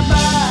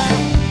 bye-bye.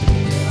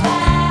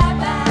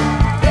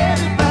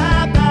 Baby,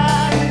 bye-bye.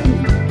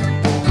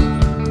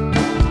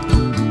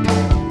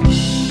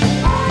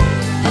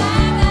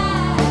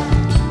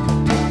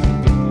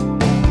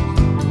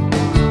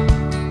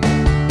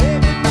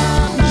 Baby,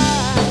 bye-bye.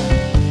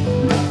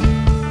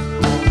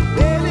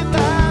 Baby,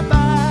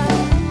 bye-bye.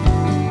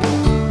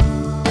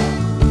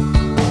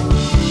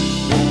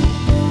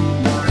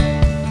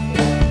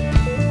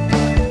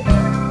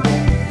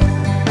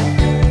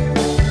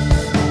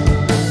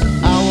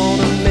 I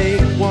wanna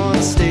make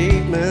one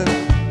statement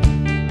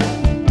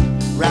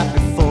right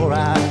before I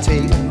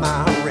take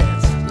my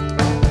rest.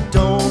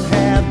 Don't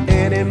have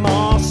any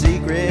more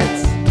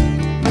secrets.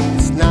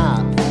 It's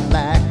not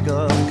lack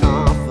of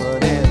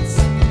confidence.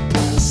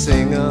 The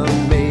singer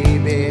may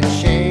be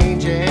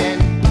changing,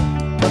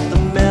 but the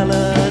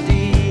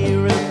melody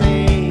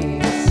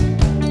remains.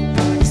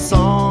 The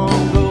song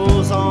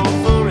goes on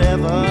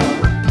forever.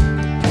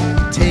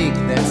 Take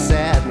that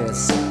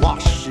sadness,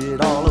 wash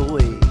it all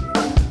away.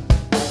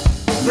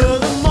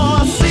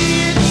 Furthermore,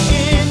 see it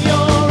in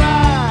your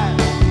eyes.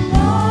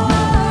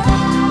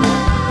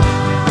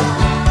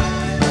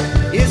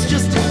 It's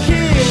just a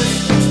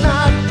kiss, it's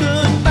not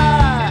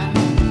goodbye.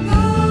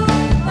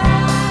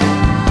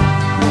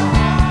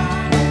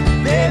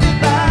 Baby,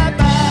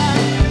 bye-bye.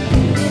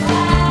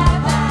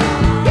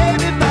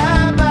 Baby,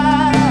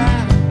 bye-bye.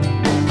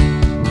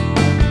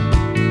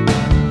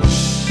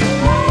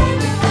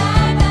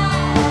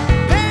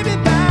 Baby,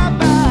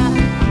 bye-bye.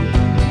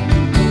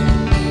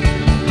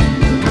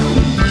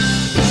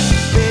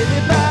 Baby,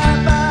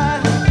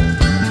 bye-bye.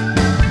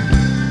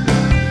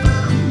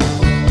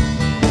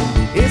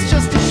 It's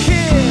just a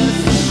kiss,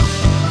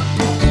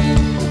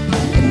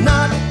 and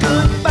not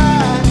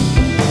goodbye.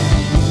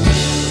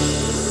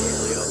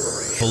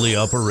 Fully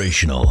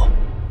operational.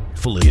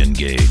 Fully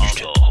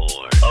engaged.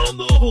 On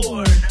the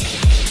Horn.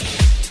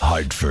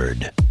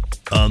 Hartford.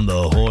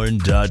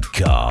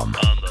 OnTheHorn.com.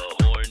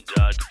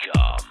 OnTheHorn.com.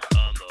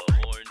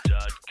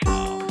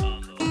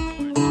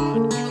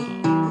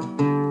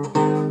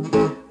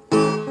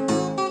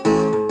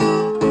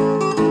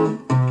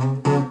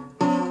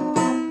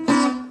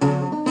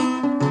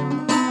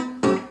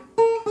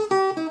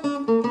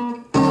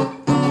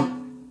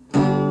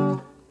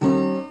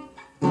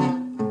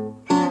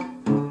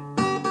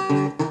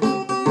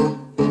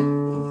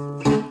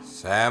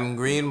 Sam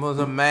Green was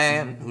a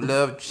man who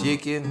loved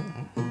chicken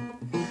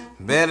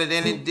better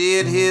than he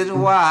did his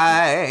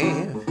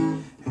wife.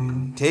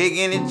 Take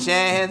any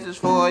chances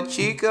for a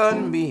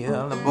chicken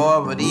meal, the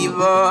boy would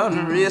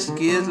even risk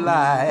his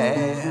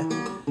life.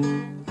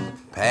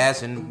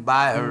 Passing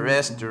by a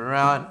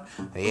restaurant,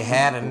 he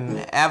had an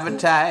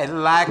appetite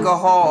like a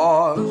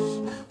horse.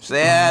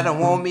 Said, I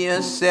want me a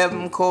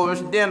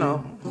 7-course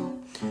dinner.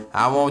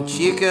 I want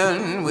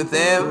chicken with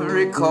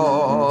every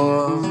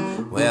course.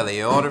 Well,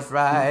 he ordered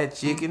fried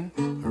chicken,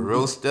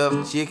 roast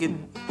stuffed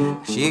chicken,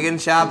 chicken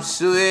chop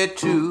suey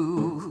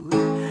too.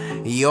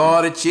 He He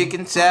ordered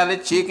chicken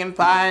salad, chicken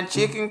pie, and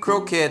chicken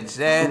croquettes,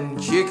 and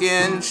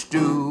chicken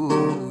stew.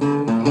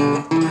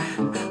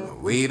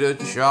 Waiter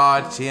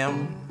charged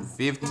him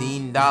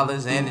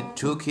 $15 and it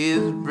took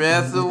his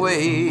breath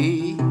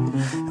away.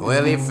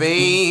 Well, he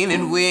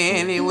fainted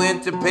when he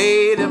went to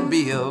pay the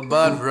bill,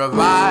 but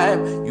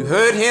revived, you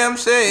heard him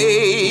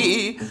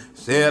say,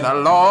 said, I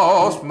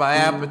lost my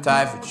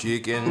appetite for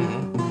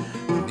chicken.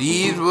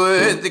 These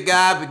words, the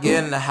guy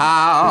began to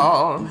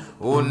howl.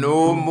 Oh,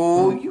 no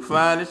more you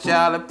find a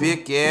child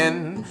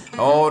a-picking,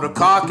 or the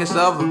carcass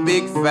of a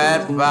big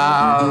fat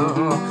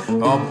fowl.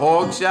 Or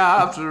pork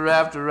chops are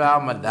wrapped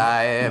around my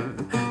diet,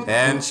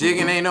 and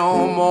chicken ain't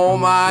no more,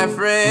 my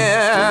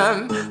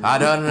friend. I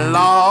done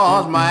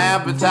lost my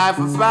appetite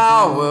for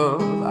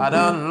fowl. I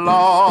done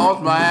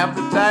lost my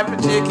appetite for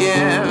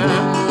chicken.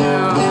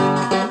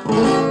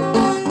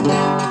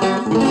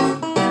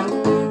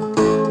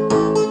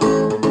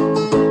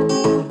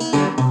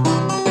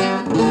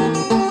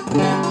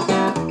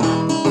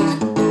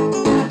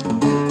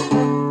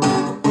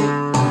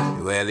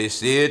 They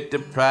said the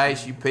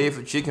price you pay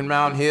for chicken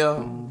round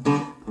here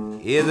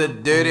is a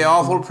dirty,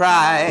 awful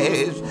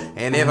price.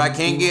 And if I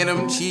can't get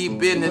them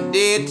cheap in the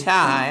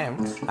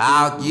daytime,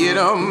 I'll get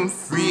them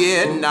free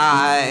at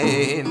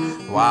night.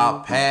 While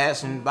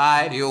passing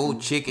by the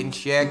old chicken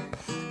shack,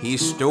 he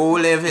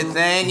stole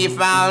everything he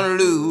found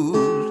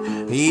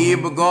loose. He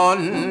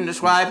begun to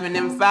swiping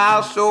them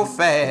files so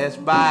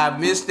fast, by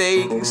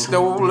mistake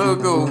stole a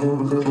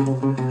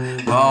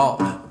goose. While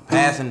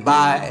passing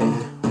by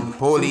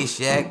police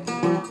shack,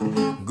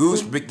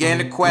 Goose began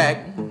to quack,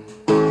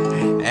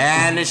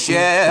 and the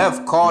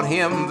sheriff caught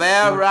him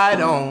there right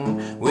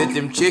on, with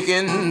them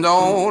chickens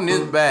on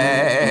his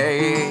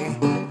back.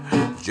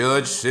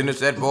 Judge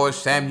sentenced that boy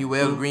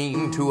Samuel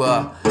Green to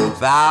a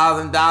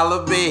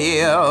 $1,000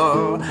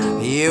 bill.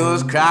 He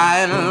was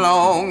crying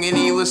along and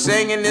he was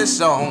singing this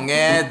song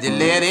as they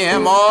led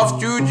him off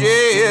to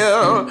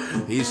jail.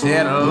 He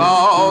said, I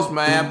lost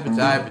my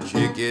appetite for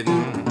chicken.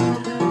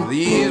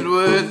 These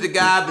words, the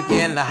guy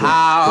began to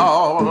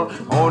howl.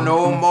 Oh,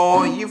 no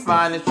more you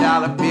find a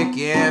child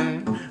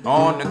a-picking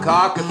on the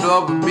carcass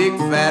of a big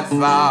fat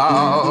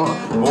fowl.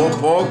 Oh,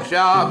 pork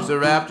chops are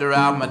wrapped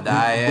around my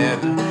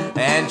diet,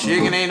 and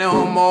chicken ain't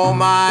no more,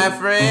 my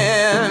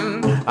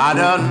friend. I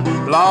done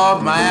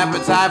lost my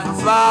appetite for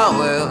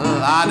fowl.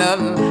 I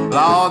done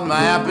lost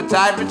my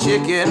appetite for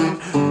chicken.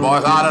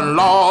 Boys, I done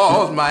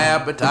lost my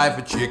appetite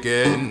for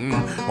chicken.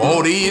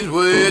 Oh, these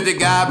words, the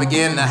guy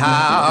began to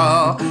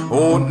howl.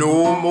 Oh,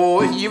 no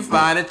more you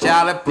find a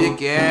child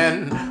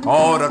a-picking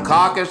on the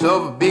carcass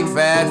of a big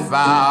fat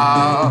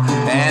fowl.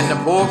 And the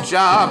pork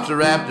chops are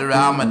wrapped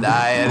around my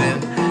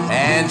diet,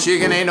 and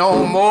chicken ain't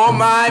no more,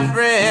 my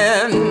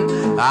friend.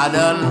 I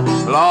done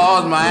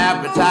lost my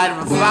appetite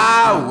for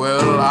fowl.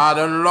 Well, I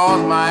done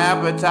lost my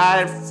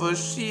appetite for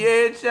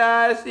CHICK.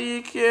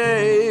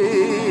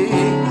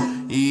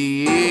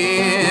 Yeah.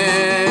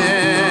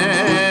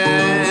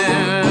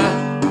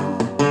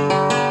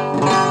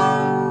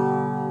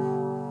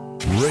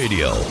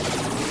 Radio,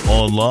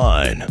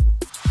 online,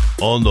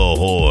 on the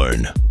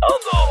horn.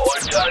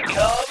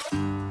 OnTheHorn.com.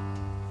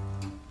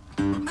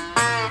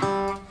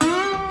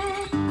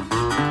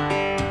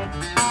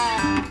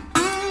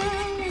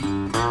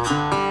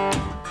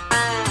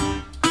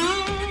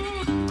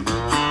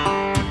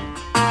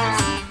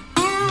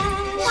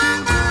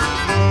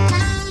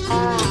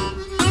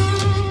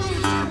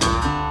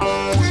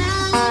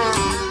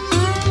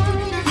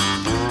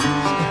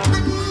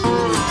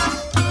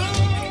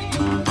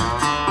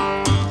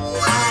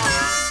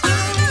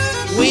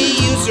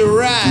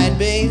 Ride,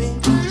 baby,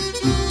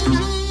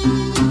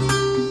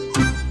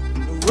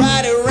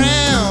 ride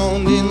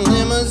around in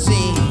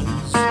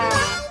limousines.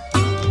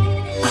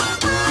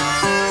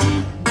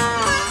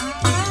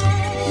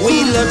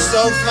 We look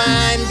so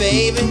fine,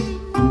 baby,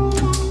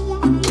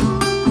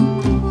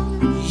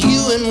 you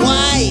in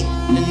white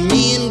and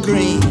me in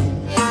green.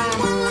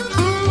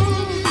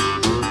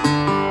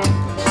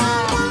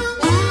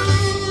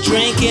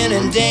 Drinking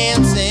and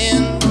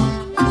dancing,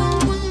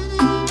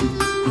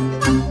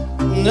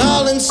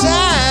 all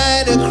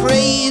inside a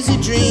crazy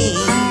dream.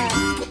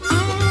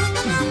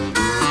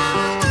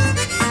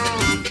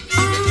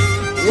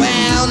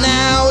 Well,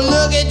 now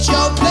look at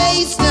your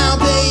face now,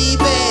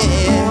 baby.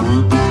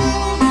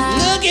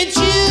 Look at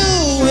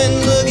you and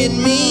look at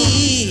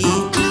me.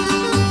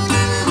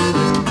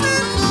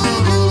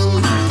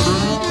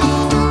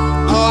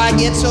 Oh, I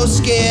get so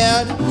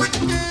scared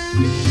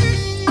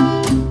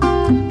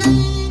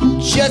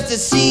just to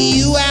see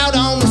you out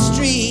on the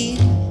street.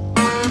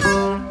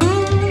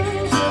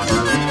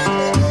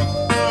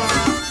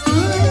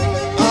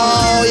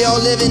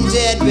 You're living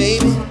dead,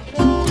 baby.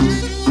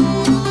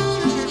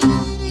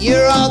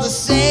 You're all the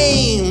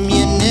same,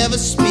 you never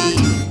speak.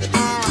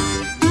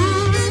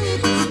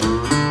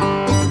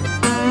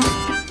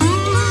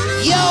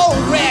 You're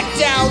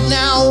wrecked out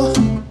now,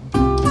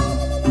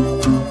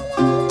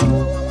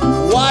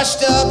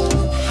 washed up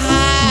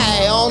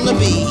high on the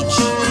beach.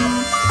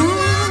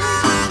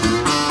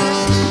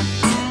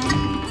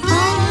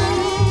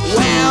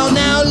 Well,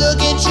 now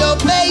look at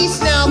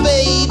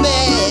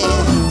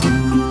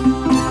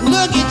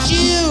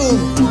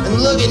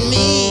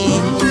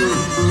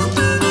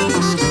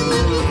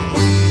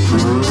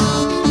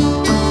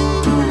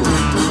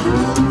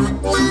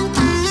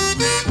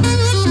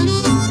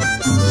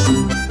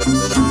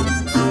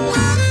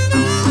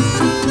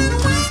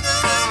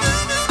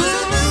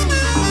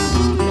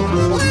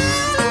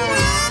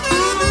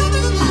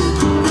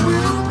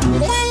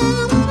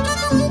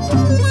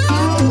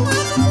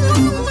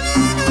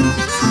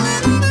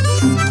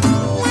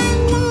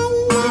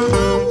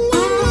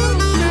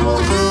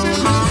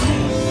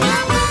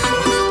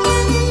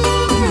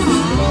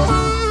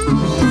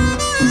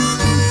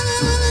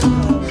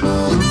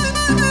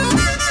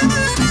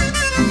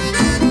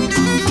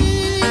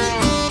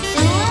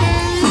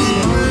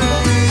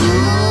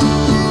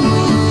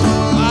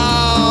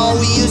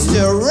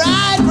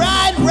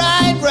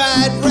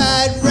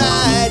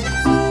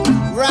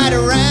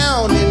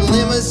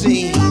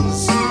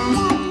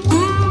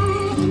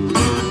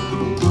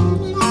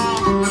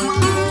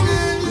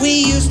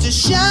to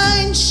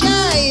shine,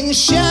 shine,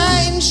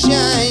 shine,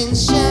 shine,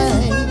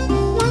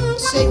 shine.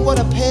 Say what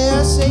a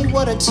pair, say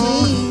what a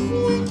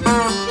team.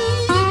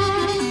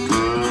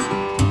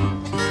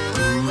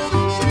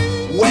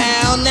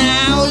 Well,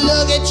 now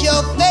look at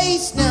your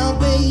face now,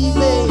 baby.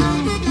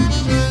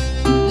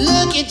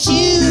 Look at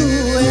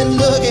you and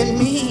look at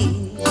me.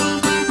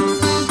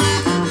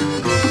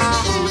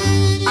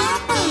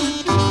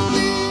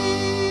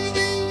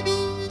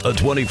 A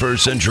 21st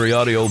Century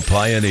Audio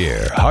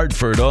pioneer,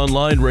 Hartford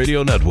Online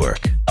Radio Network.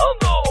 On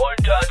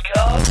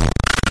thehorn.com.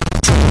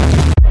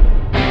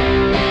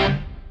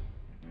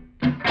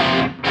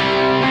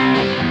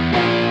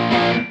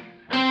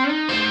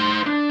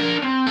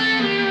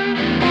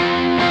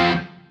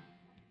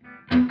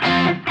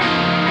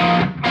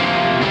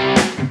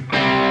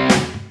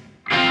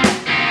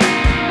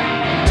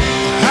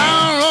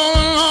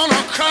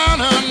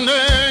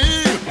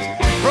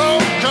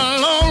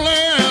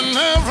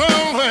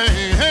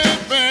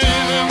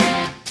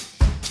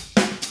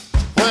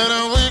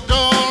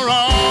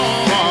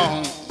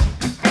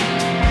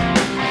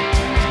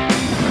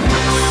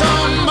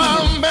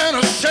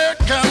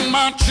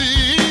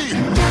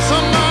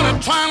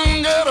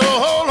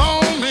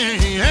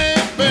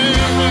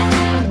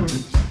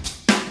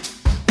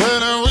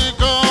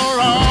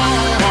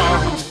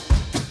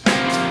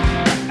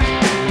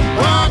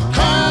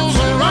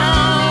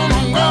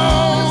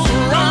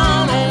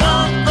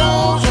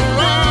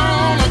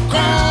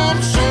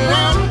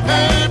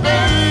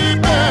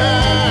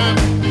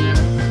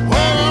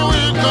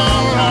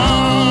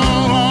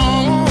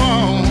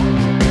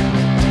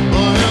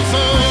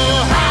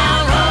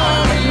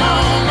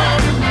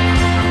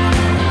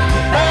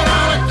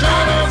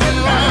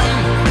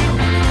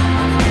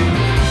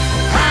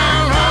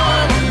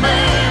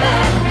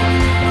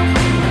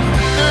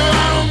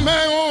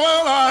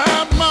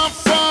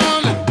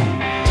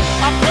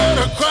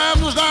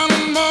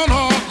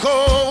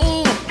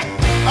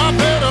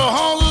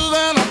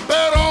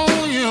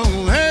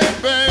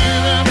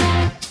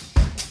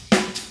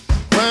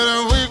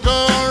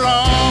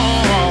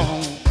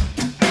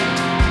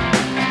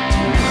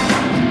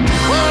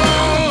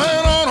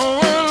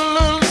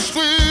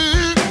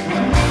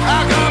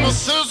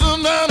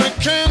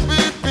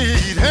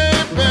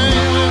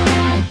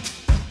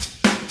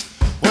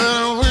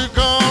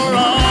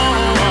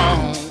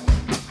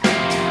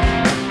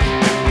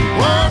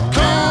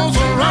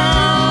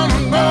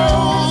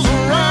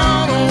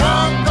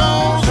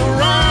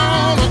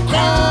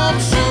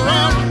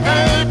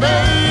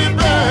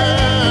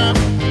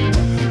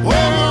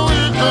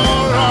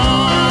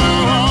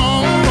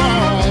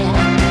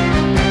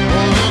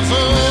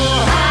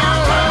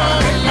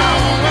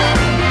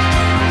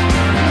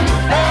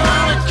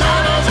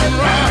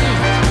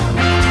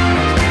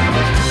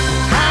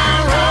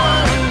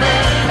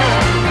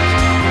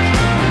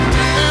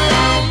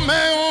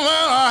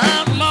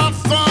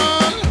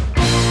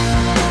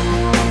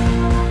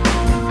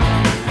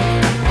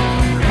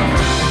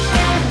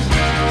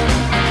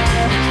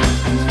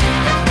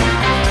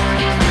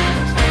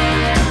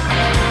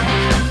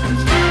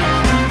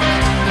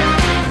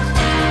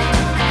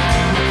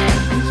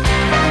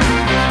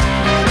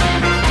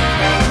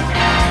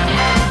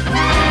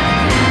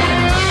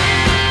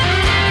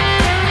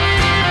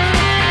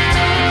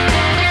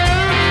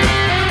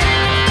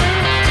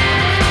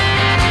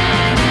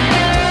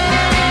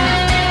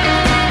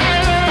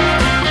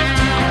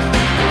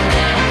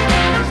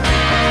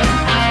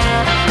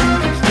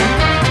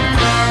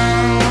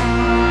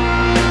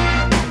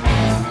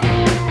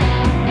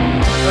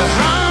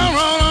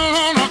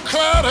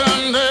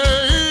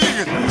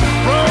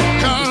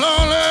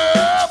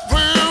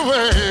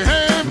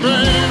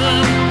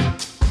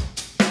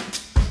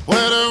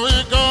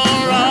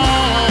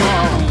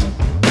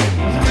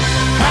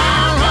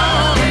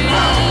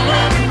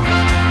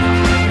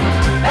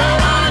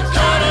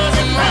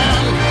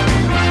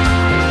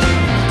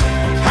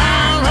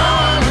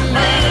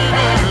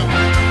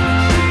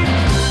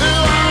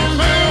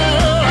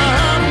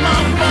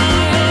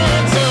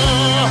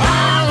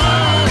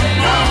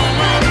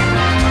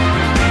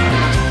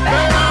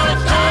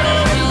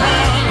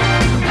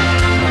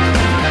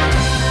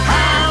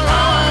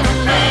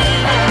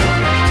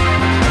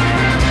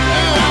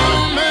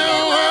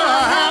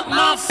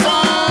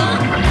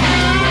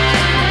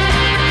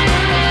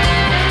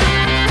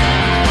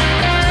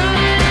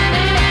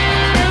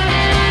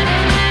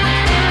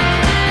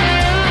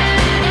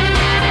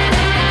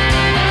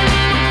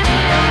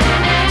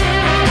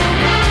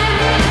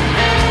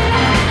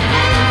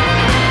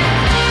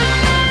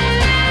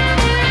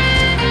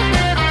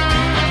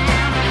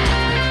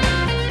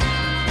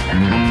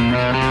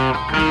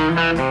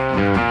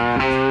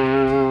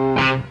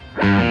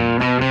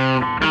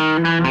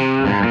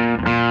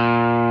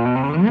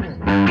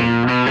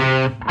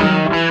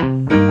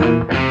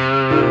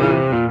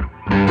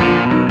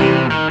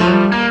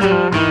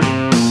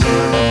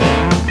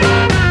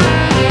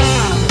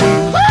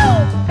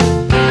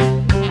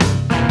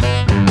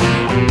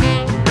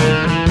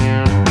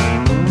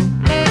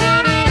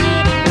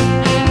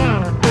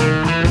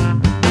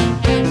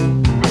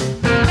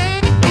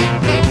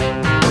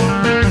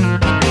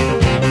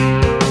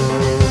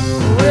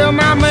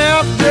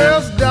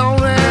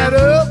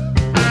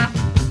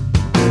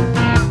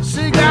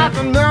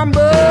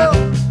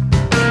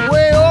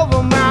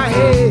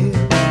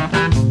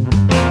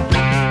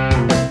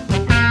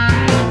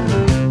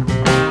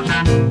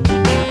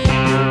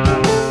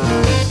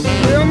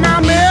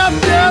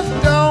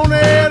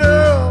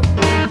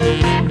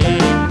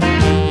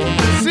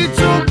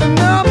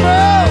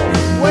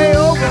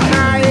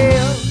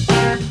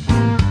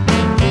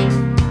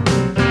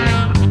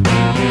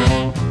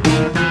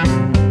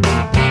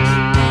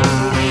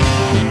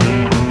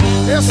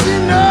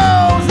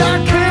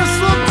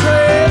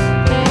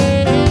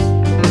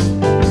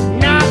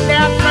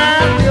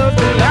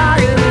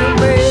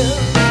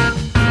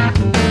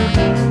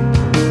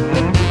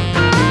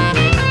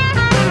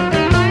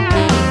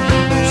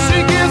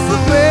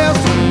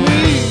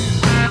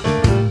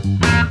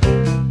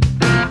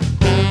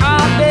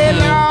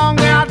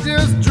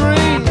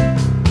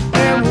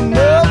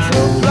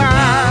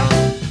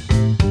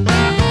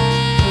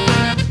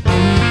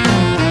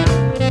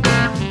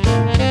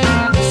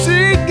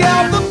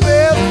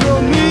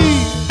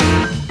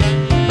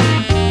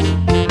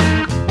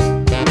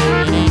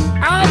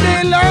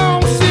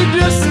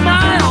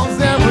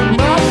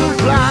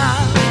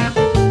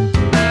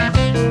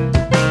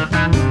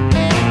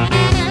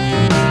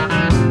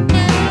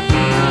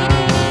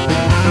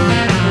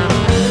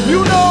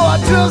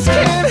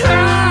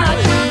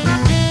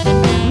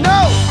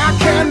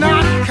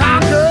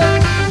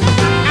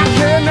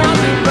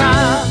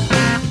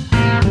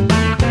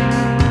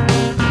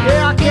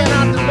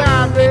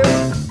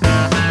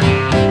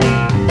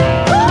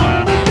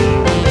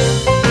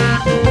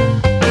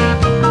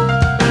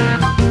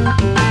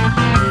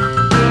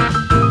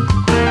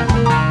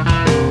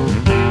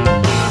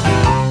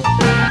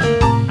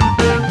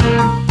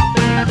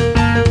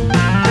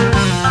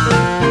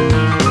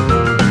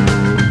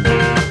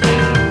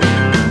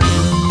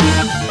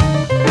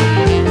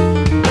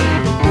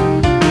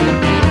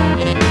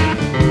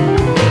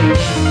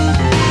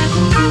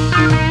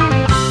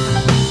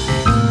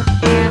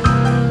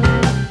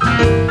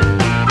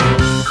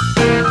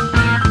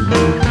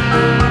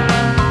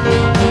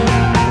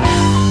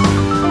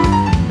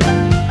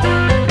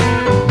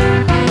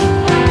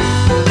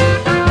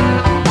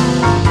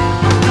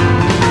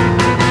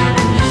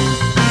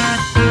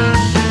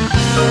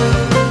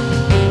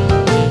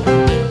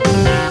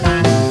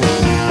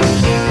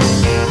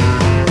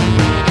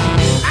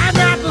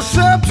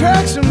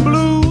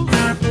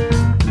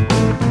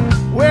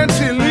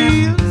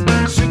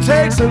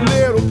 a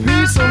little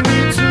piece of me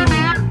too.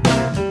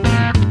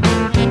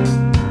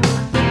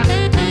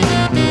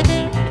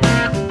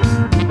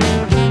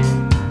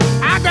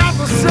 I got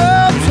the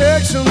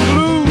subjection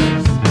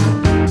blues.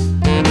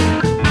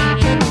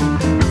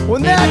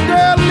 When that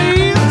girl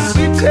leaves,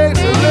 she takes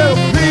a little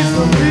piece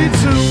of me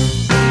too.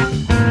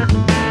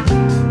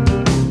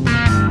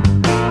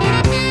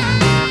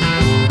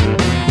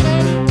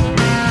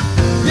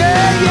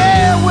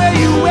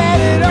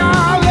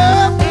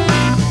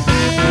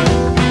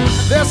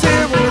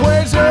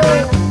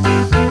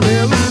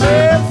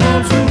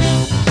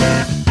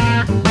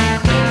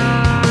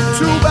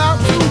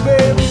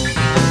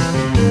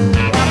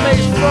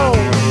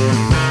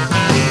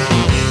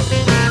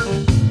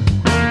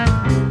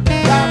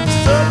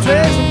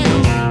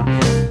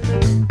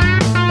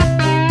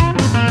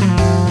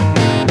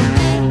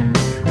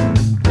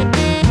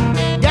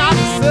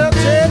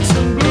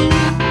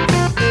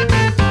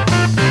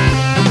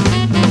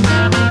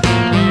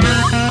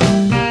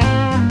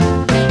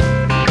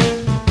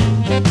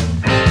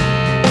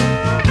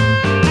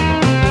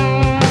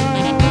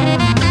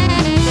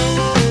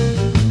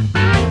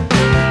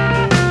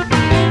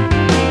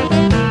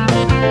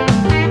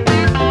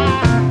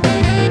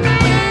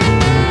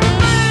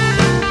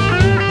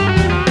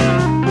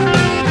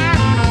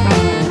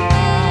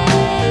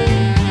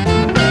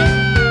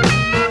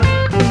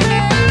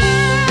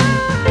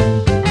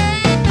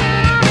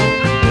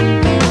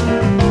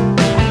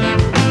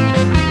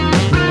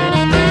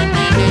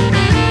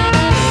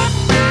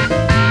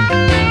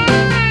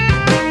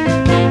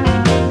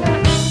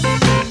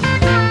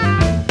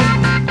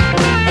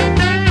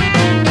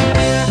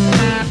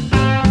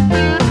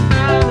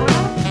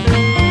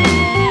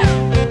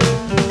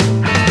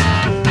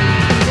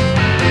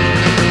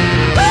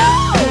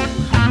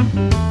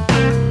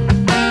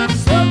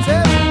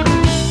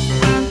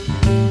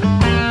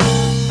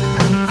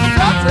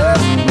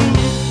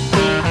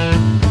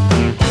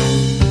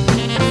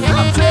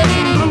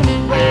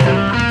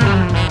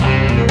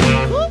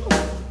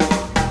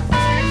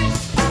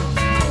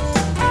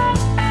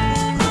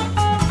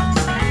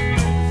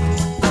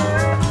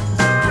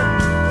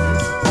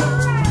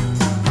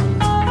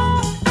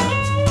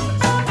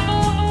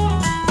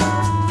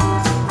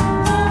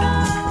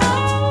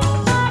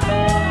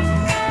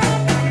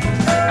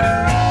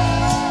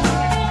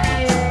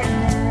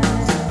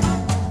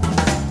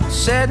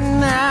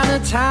 Sitting at a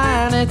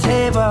tiny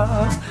table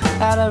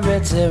at a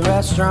ritzy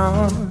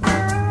restaurant,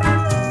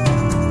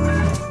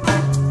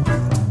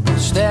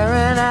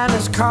 staring at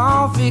his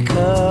coffee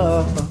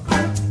cup,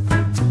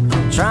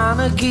 trying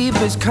to keep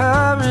his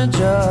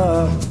courage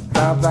up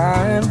by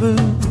buying booze.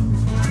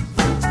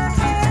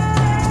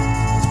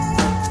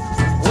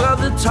 Well,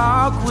 the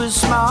talk was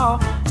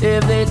small,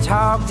 if they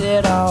talked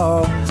at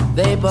all.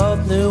 They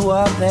both knew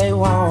what they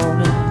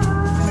wanted.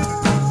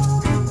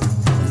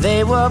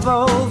 They were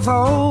both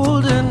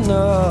old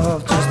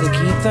enough just to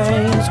keep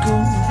things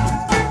cool.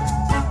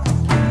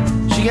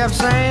 She kept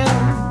saying,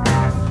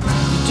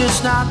 "You're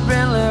just not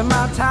really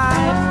my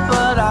type,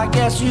 but I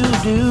guess you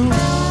do."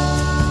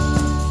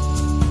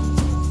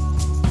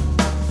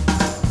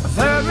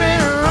 Third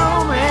rate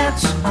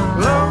romance,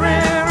 low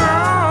rate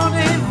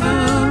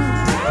rendezvous.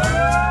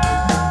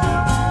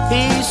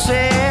 He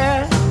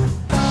said,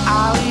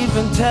 "I'll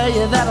even tell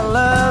you that I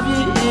love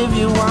you if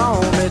you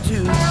want me to."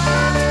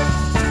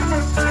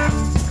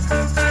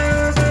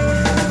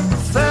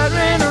 Third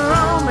rate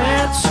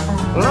romance,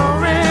 low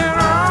rate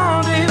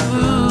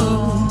rendezvous.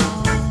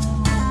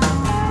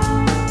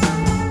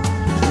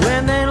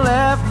 When they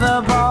left the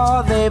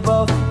bar, they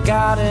both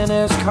got in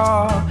his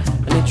car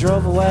and he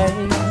drove away.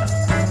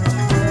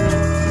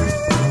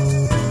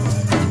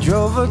 He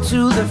drove her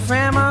to the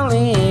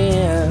family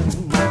inn.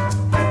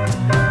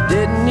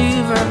 Didn't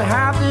even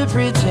have to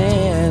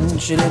pretend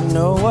she didn't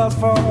know what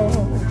for.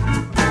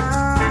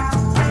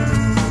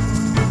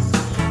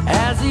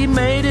 As he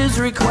made his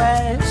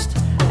request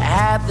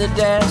at the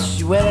desk,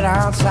 she waited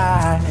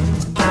outside.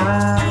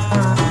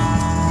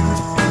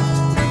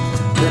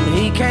 Then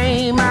he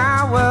came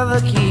out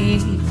with a key,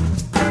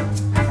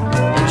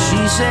 and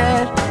she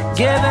said,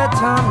 "Give it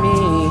to me,"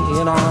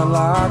 and I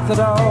unlocked the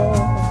door.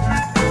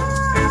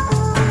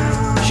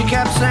 She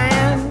kept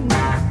saying,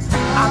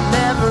 "I've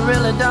never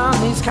really done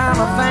these kind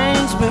of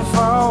things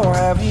before,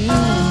 have you?"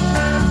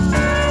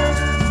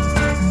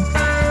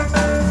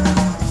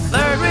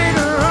 Third rate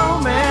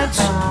romance,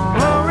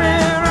 low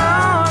rate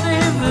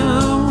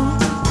rendezvous.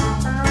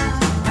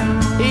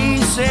 He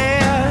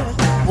said,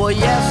 "Well,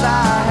 yes,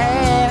 I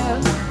have,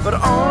 but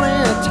only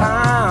a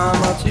time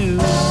or two."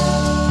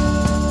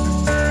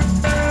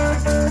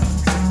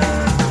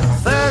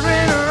 Third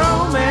rate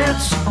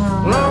romance,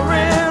 low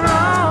rate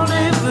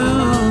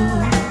rendezvous.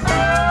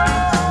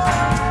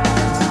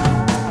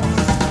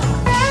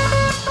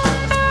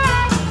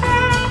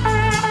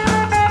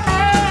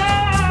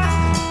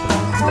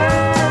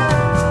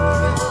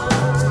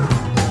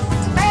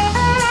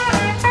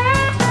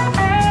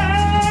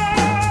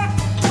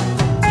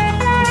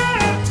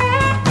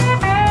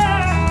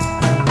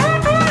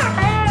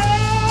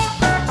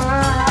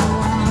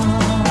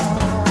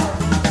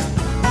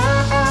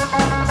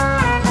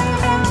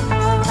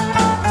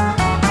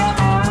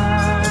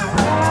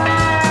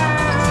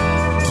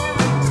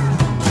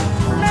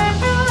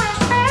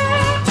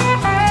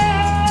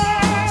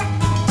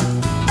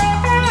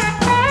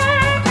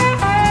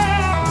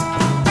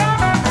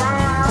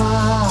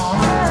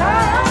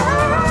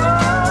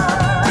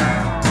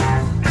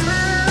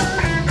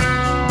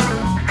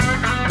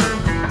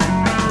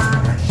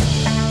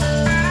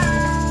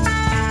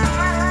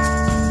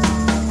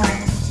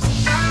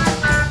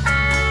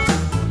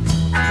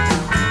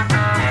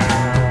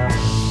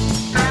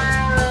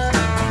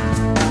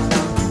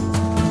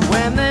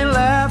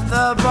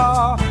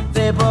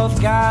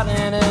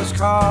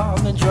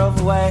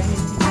 the way.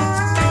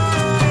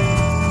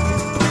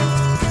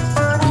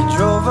 He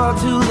drove her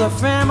to the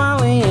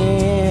family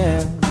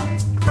inn.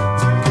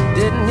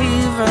 Didn't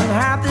even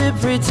have to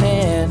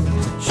pretend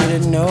she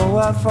didn't know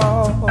what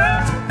for.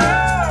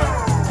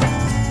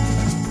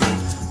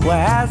 Well,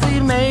 as he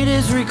made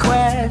his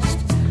request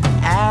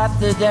at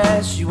the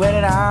desk, she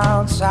waited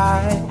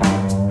outside.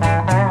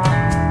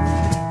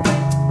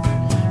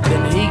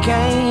 Then he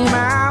came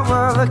out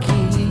with a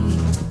key,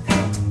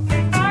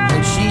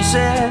 and she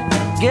said,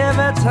 "Give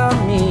it to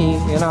me,"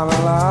 and I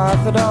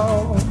locked the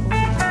door.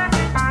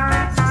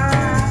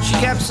 She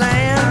kept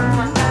saying,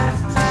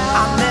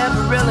 "I've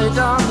never really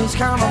done these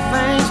kind of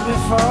things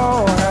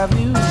before, have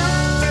you?"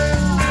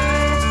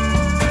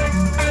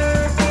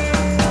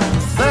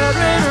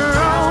 Third-rate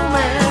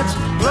romance,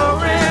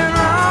 low-rate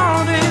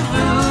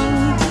rendezvous.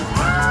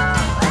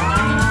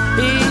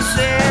 He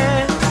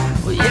said,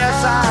 "Well, yes,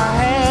 I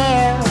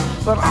have,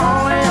 but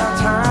only a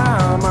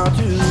time or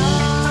two."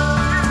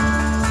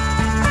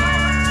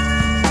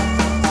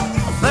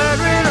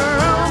 Third-rate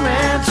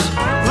romance,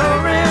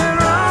 low-rate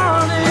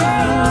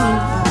rendezvous.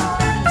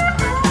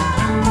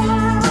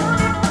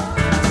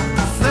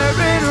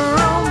 Third-rate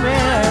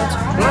romance,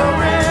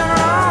 low-rate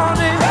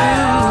rendezvous.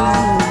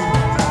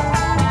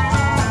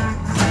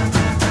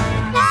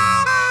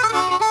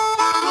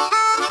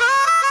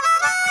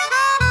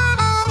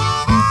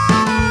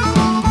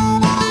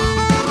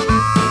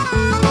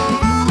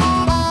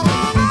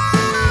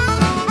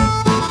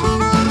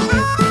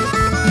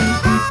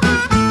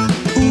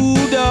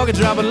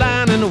 Drop a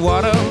line in the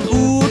water.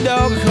 Ooh,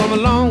 dog, come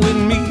along with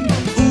me.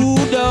 Ooh,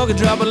 dog,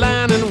 drop a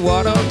line in the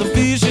water. The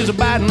fish is a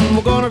biting,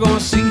 we're gonna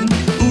see.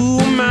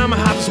 Ooh, mama,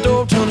 hot the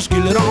stove, turn the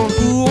skillet on.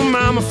 Ooh,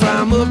 mama,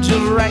 fry 'em up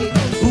just right.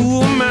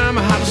 Ooh,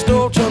 mama, hot the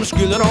stove, turn the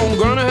skillet on.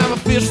 Gonna have a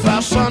fish fry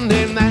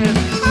Sunday night.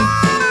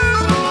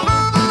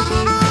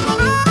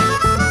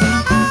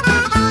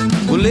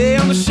 We'll lay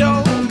on the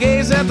shore,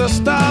 gaze at the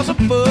stars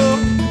above.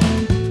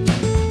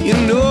 You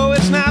know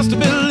it's nice to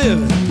be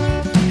living,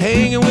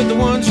 hanging with the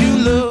ones you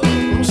love.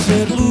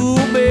 Said,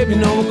 ooh, baby,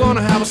 know we're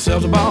gonna have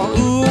ourselves a ball.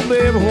 Ooh,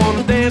 baby,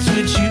 wanna dance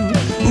with you.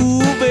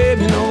 Ooh,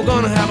 baby, know we're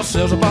gonna have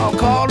ourselves a ball.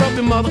 Call up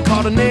your mother,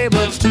 call the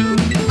neighbors too.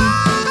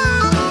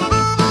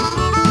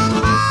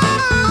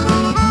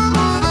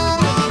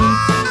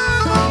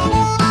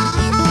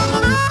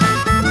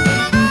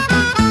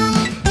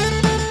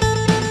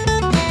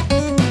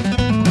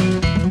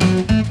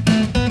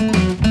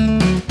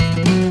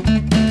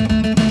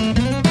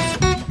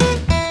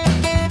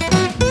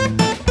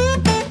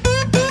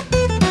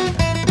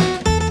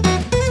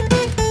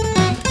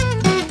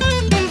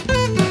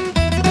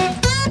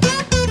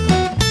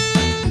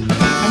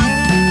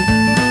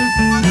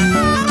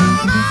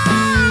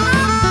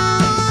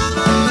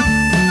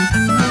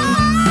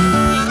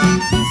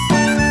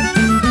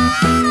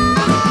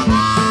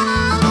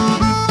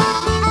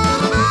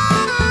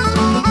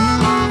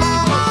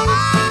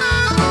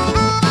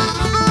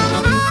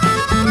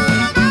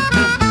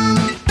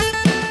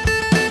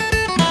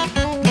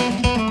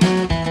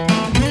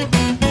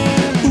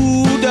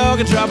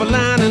 Drop a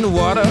line in the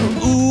water.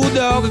 Ooh,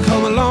 dog,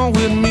 come along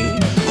with me.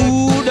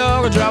 Ooh,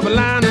 dog, drop a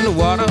line in the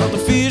water.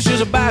 The fish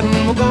is a biting,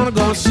 we're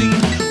gonna see.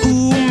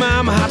 Ooh,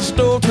 mama, hot the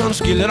stove, turn the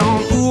skillet on.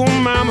 Ooh,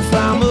 mama,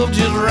 fry 'em up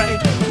just right.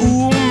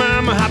 Ooh,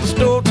 mama, hot the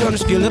stove, turn the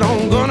skillet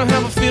on. Gonna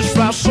have a fish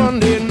fry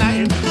Sunday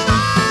night.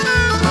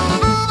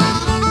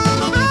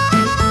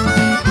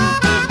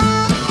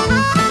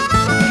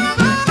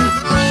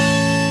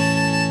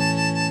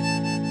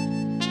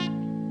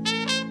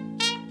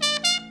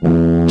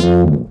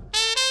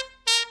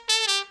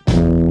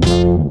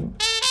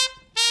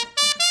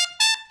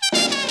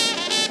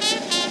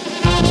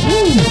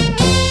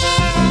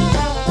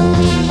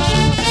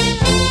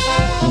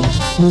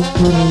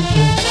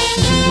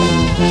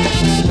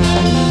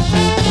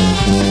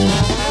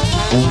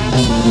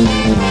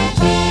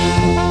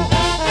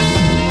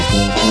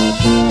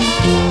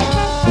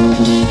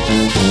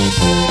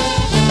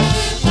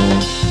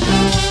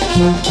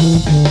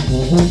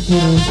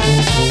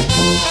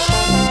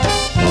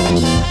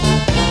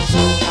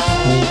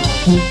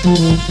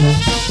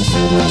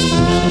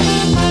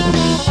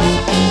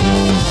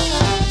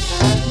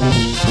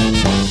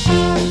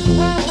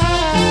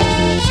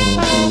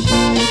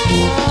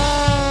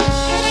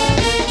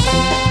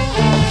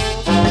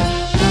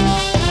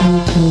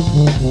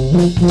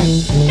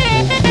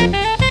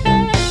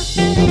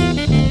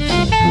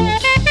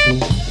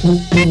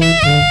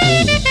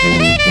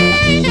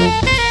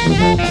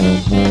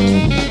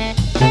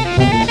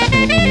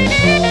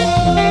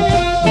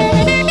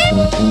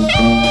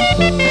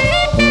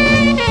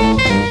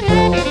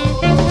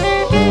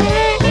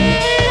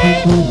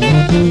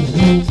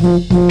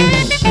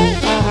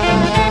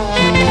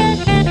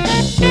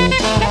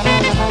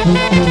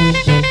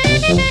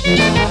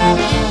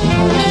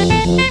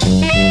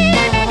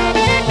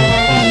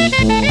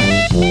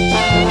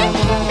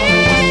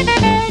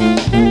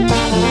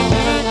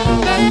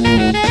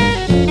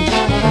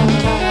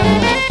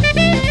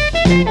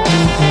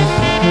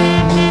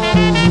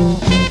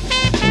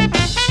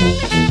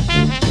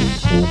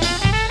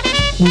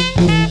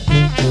 Mm-hmm.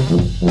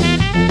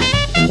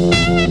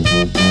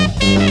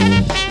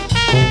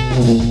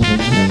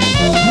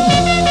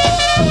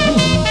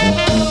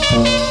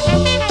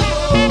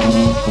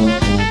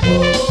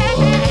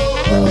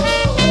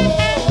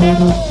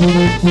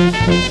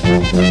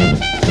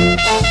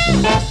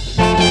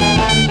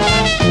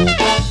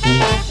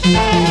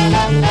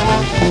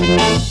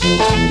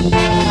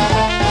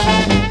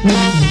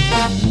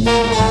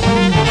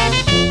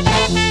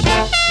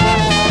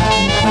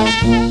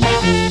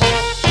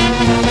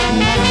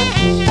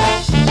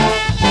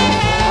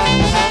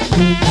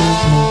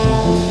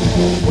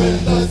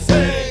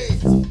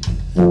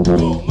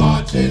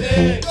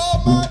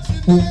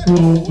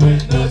 When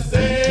the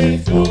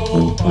saints go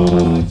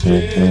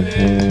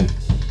marching,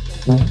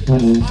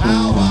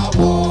 how I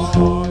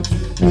want to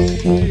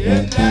be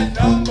in that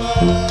number.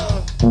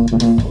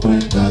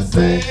 When the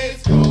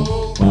saints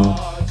go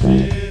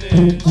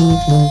marching, oh,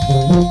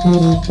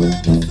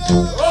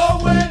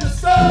 when the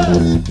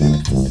sun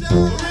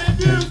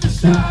refused to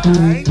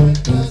shine,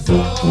 the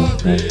sun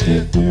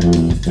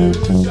refused to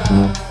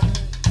shine.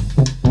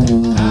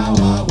 How I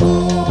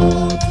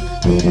want to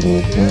be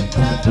in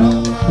that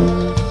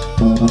number.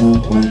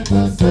 When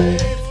the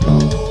saints go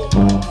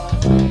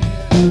marching.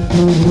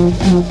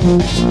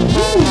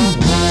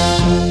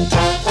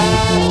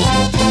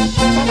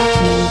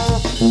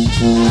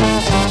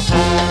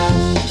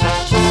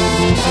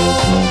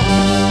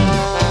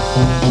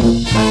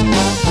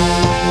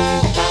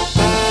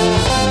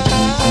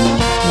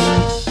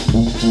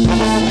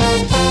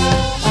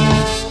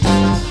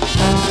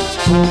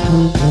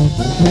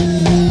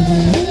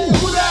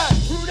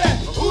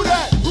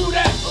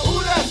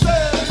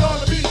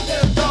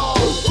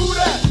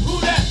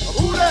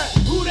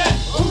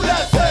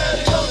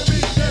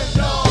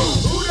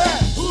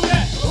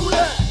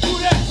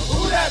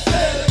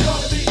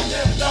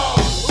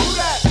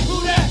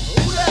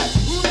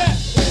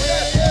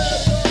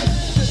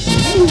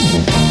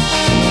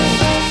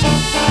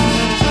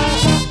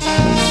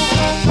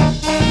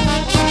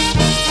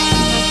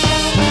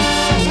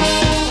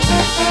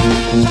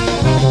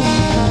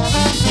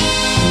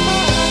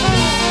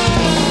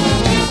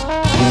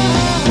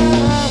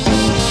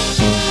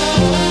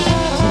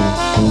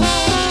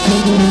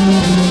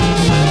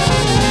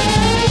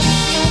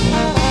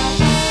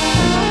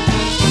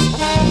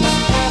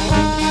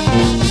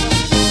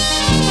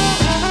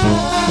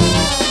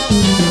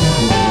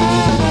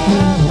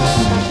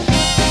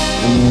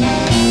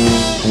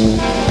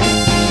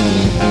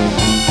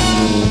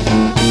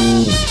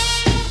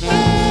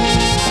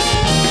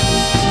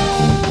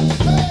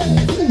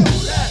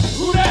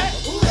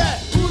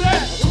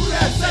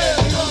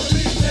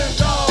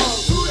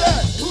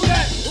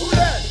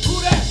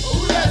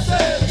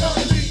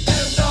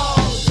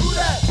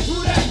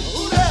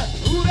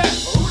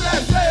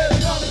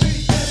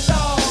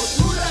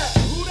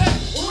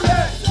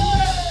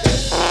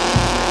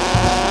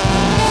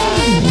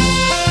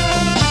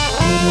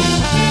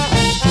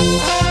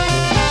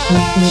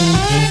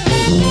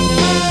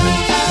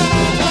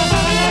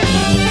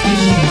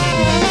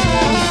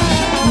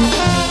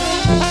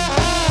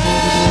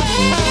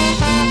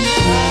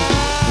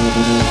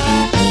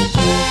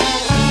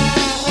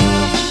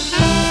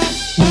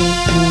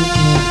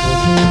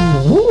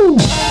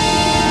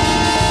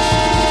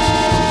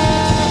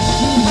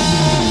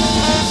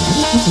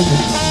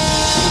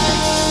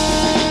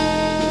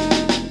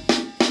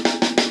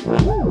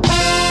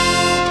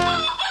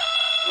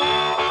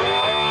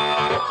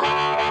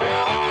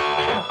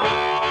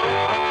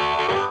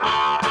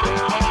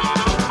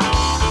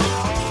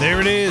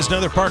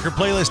 Another Parker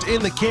playlist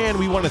in the can.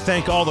 We want to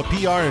thank all the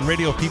PR and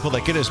radio people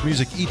that get us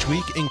music each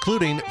week,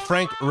 including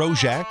Frank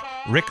Rojak,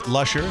 Rick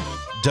Lusher,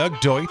 Doug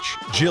Deutsch,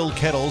 Jill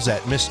Kettles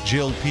at Miss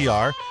Jill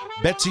PR,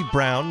 Betsy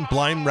Brown,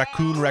 Blind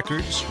Raccoon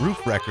Records,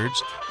 Roof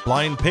Records,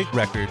 Blind Pig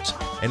Records,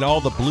 and all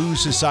the blues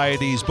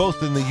societies,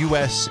 both in the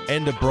U.S.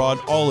 and abroad.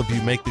 All of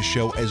you make the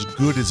show as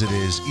good as it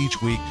is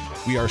each week.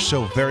 We are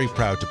so very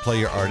proud to play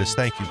your artists.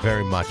 Thank you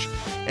very much.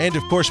 And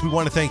of course, we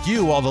want to thank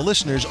you, all the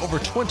listeners, over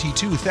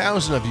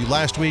 22,000 of you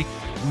last week.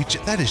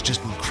 That is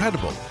just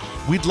incredible.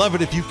 We'd love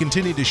it if you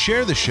continue to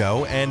share the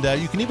show, and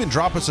you can even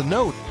drop us a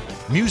note.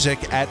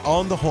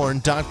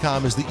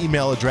 music@onthehorn.com is the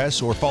email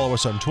address, or follow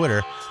us on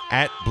Twitter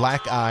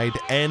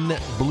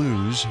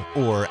 @BlackEyedNBlues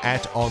or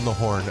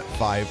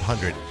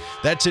 @OnTheHorn500.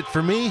 That's it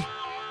for me.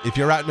 If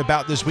you're out and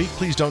about this week,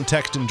 please don't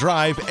text and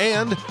drive,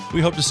 and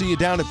we hope to see you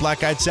down at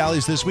Black Eyed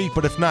Sally's this week,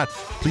 but if not,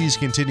 please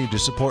continue to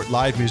support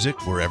live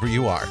music wherever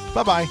you are.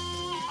 Bye-bye.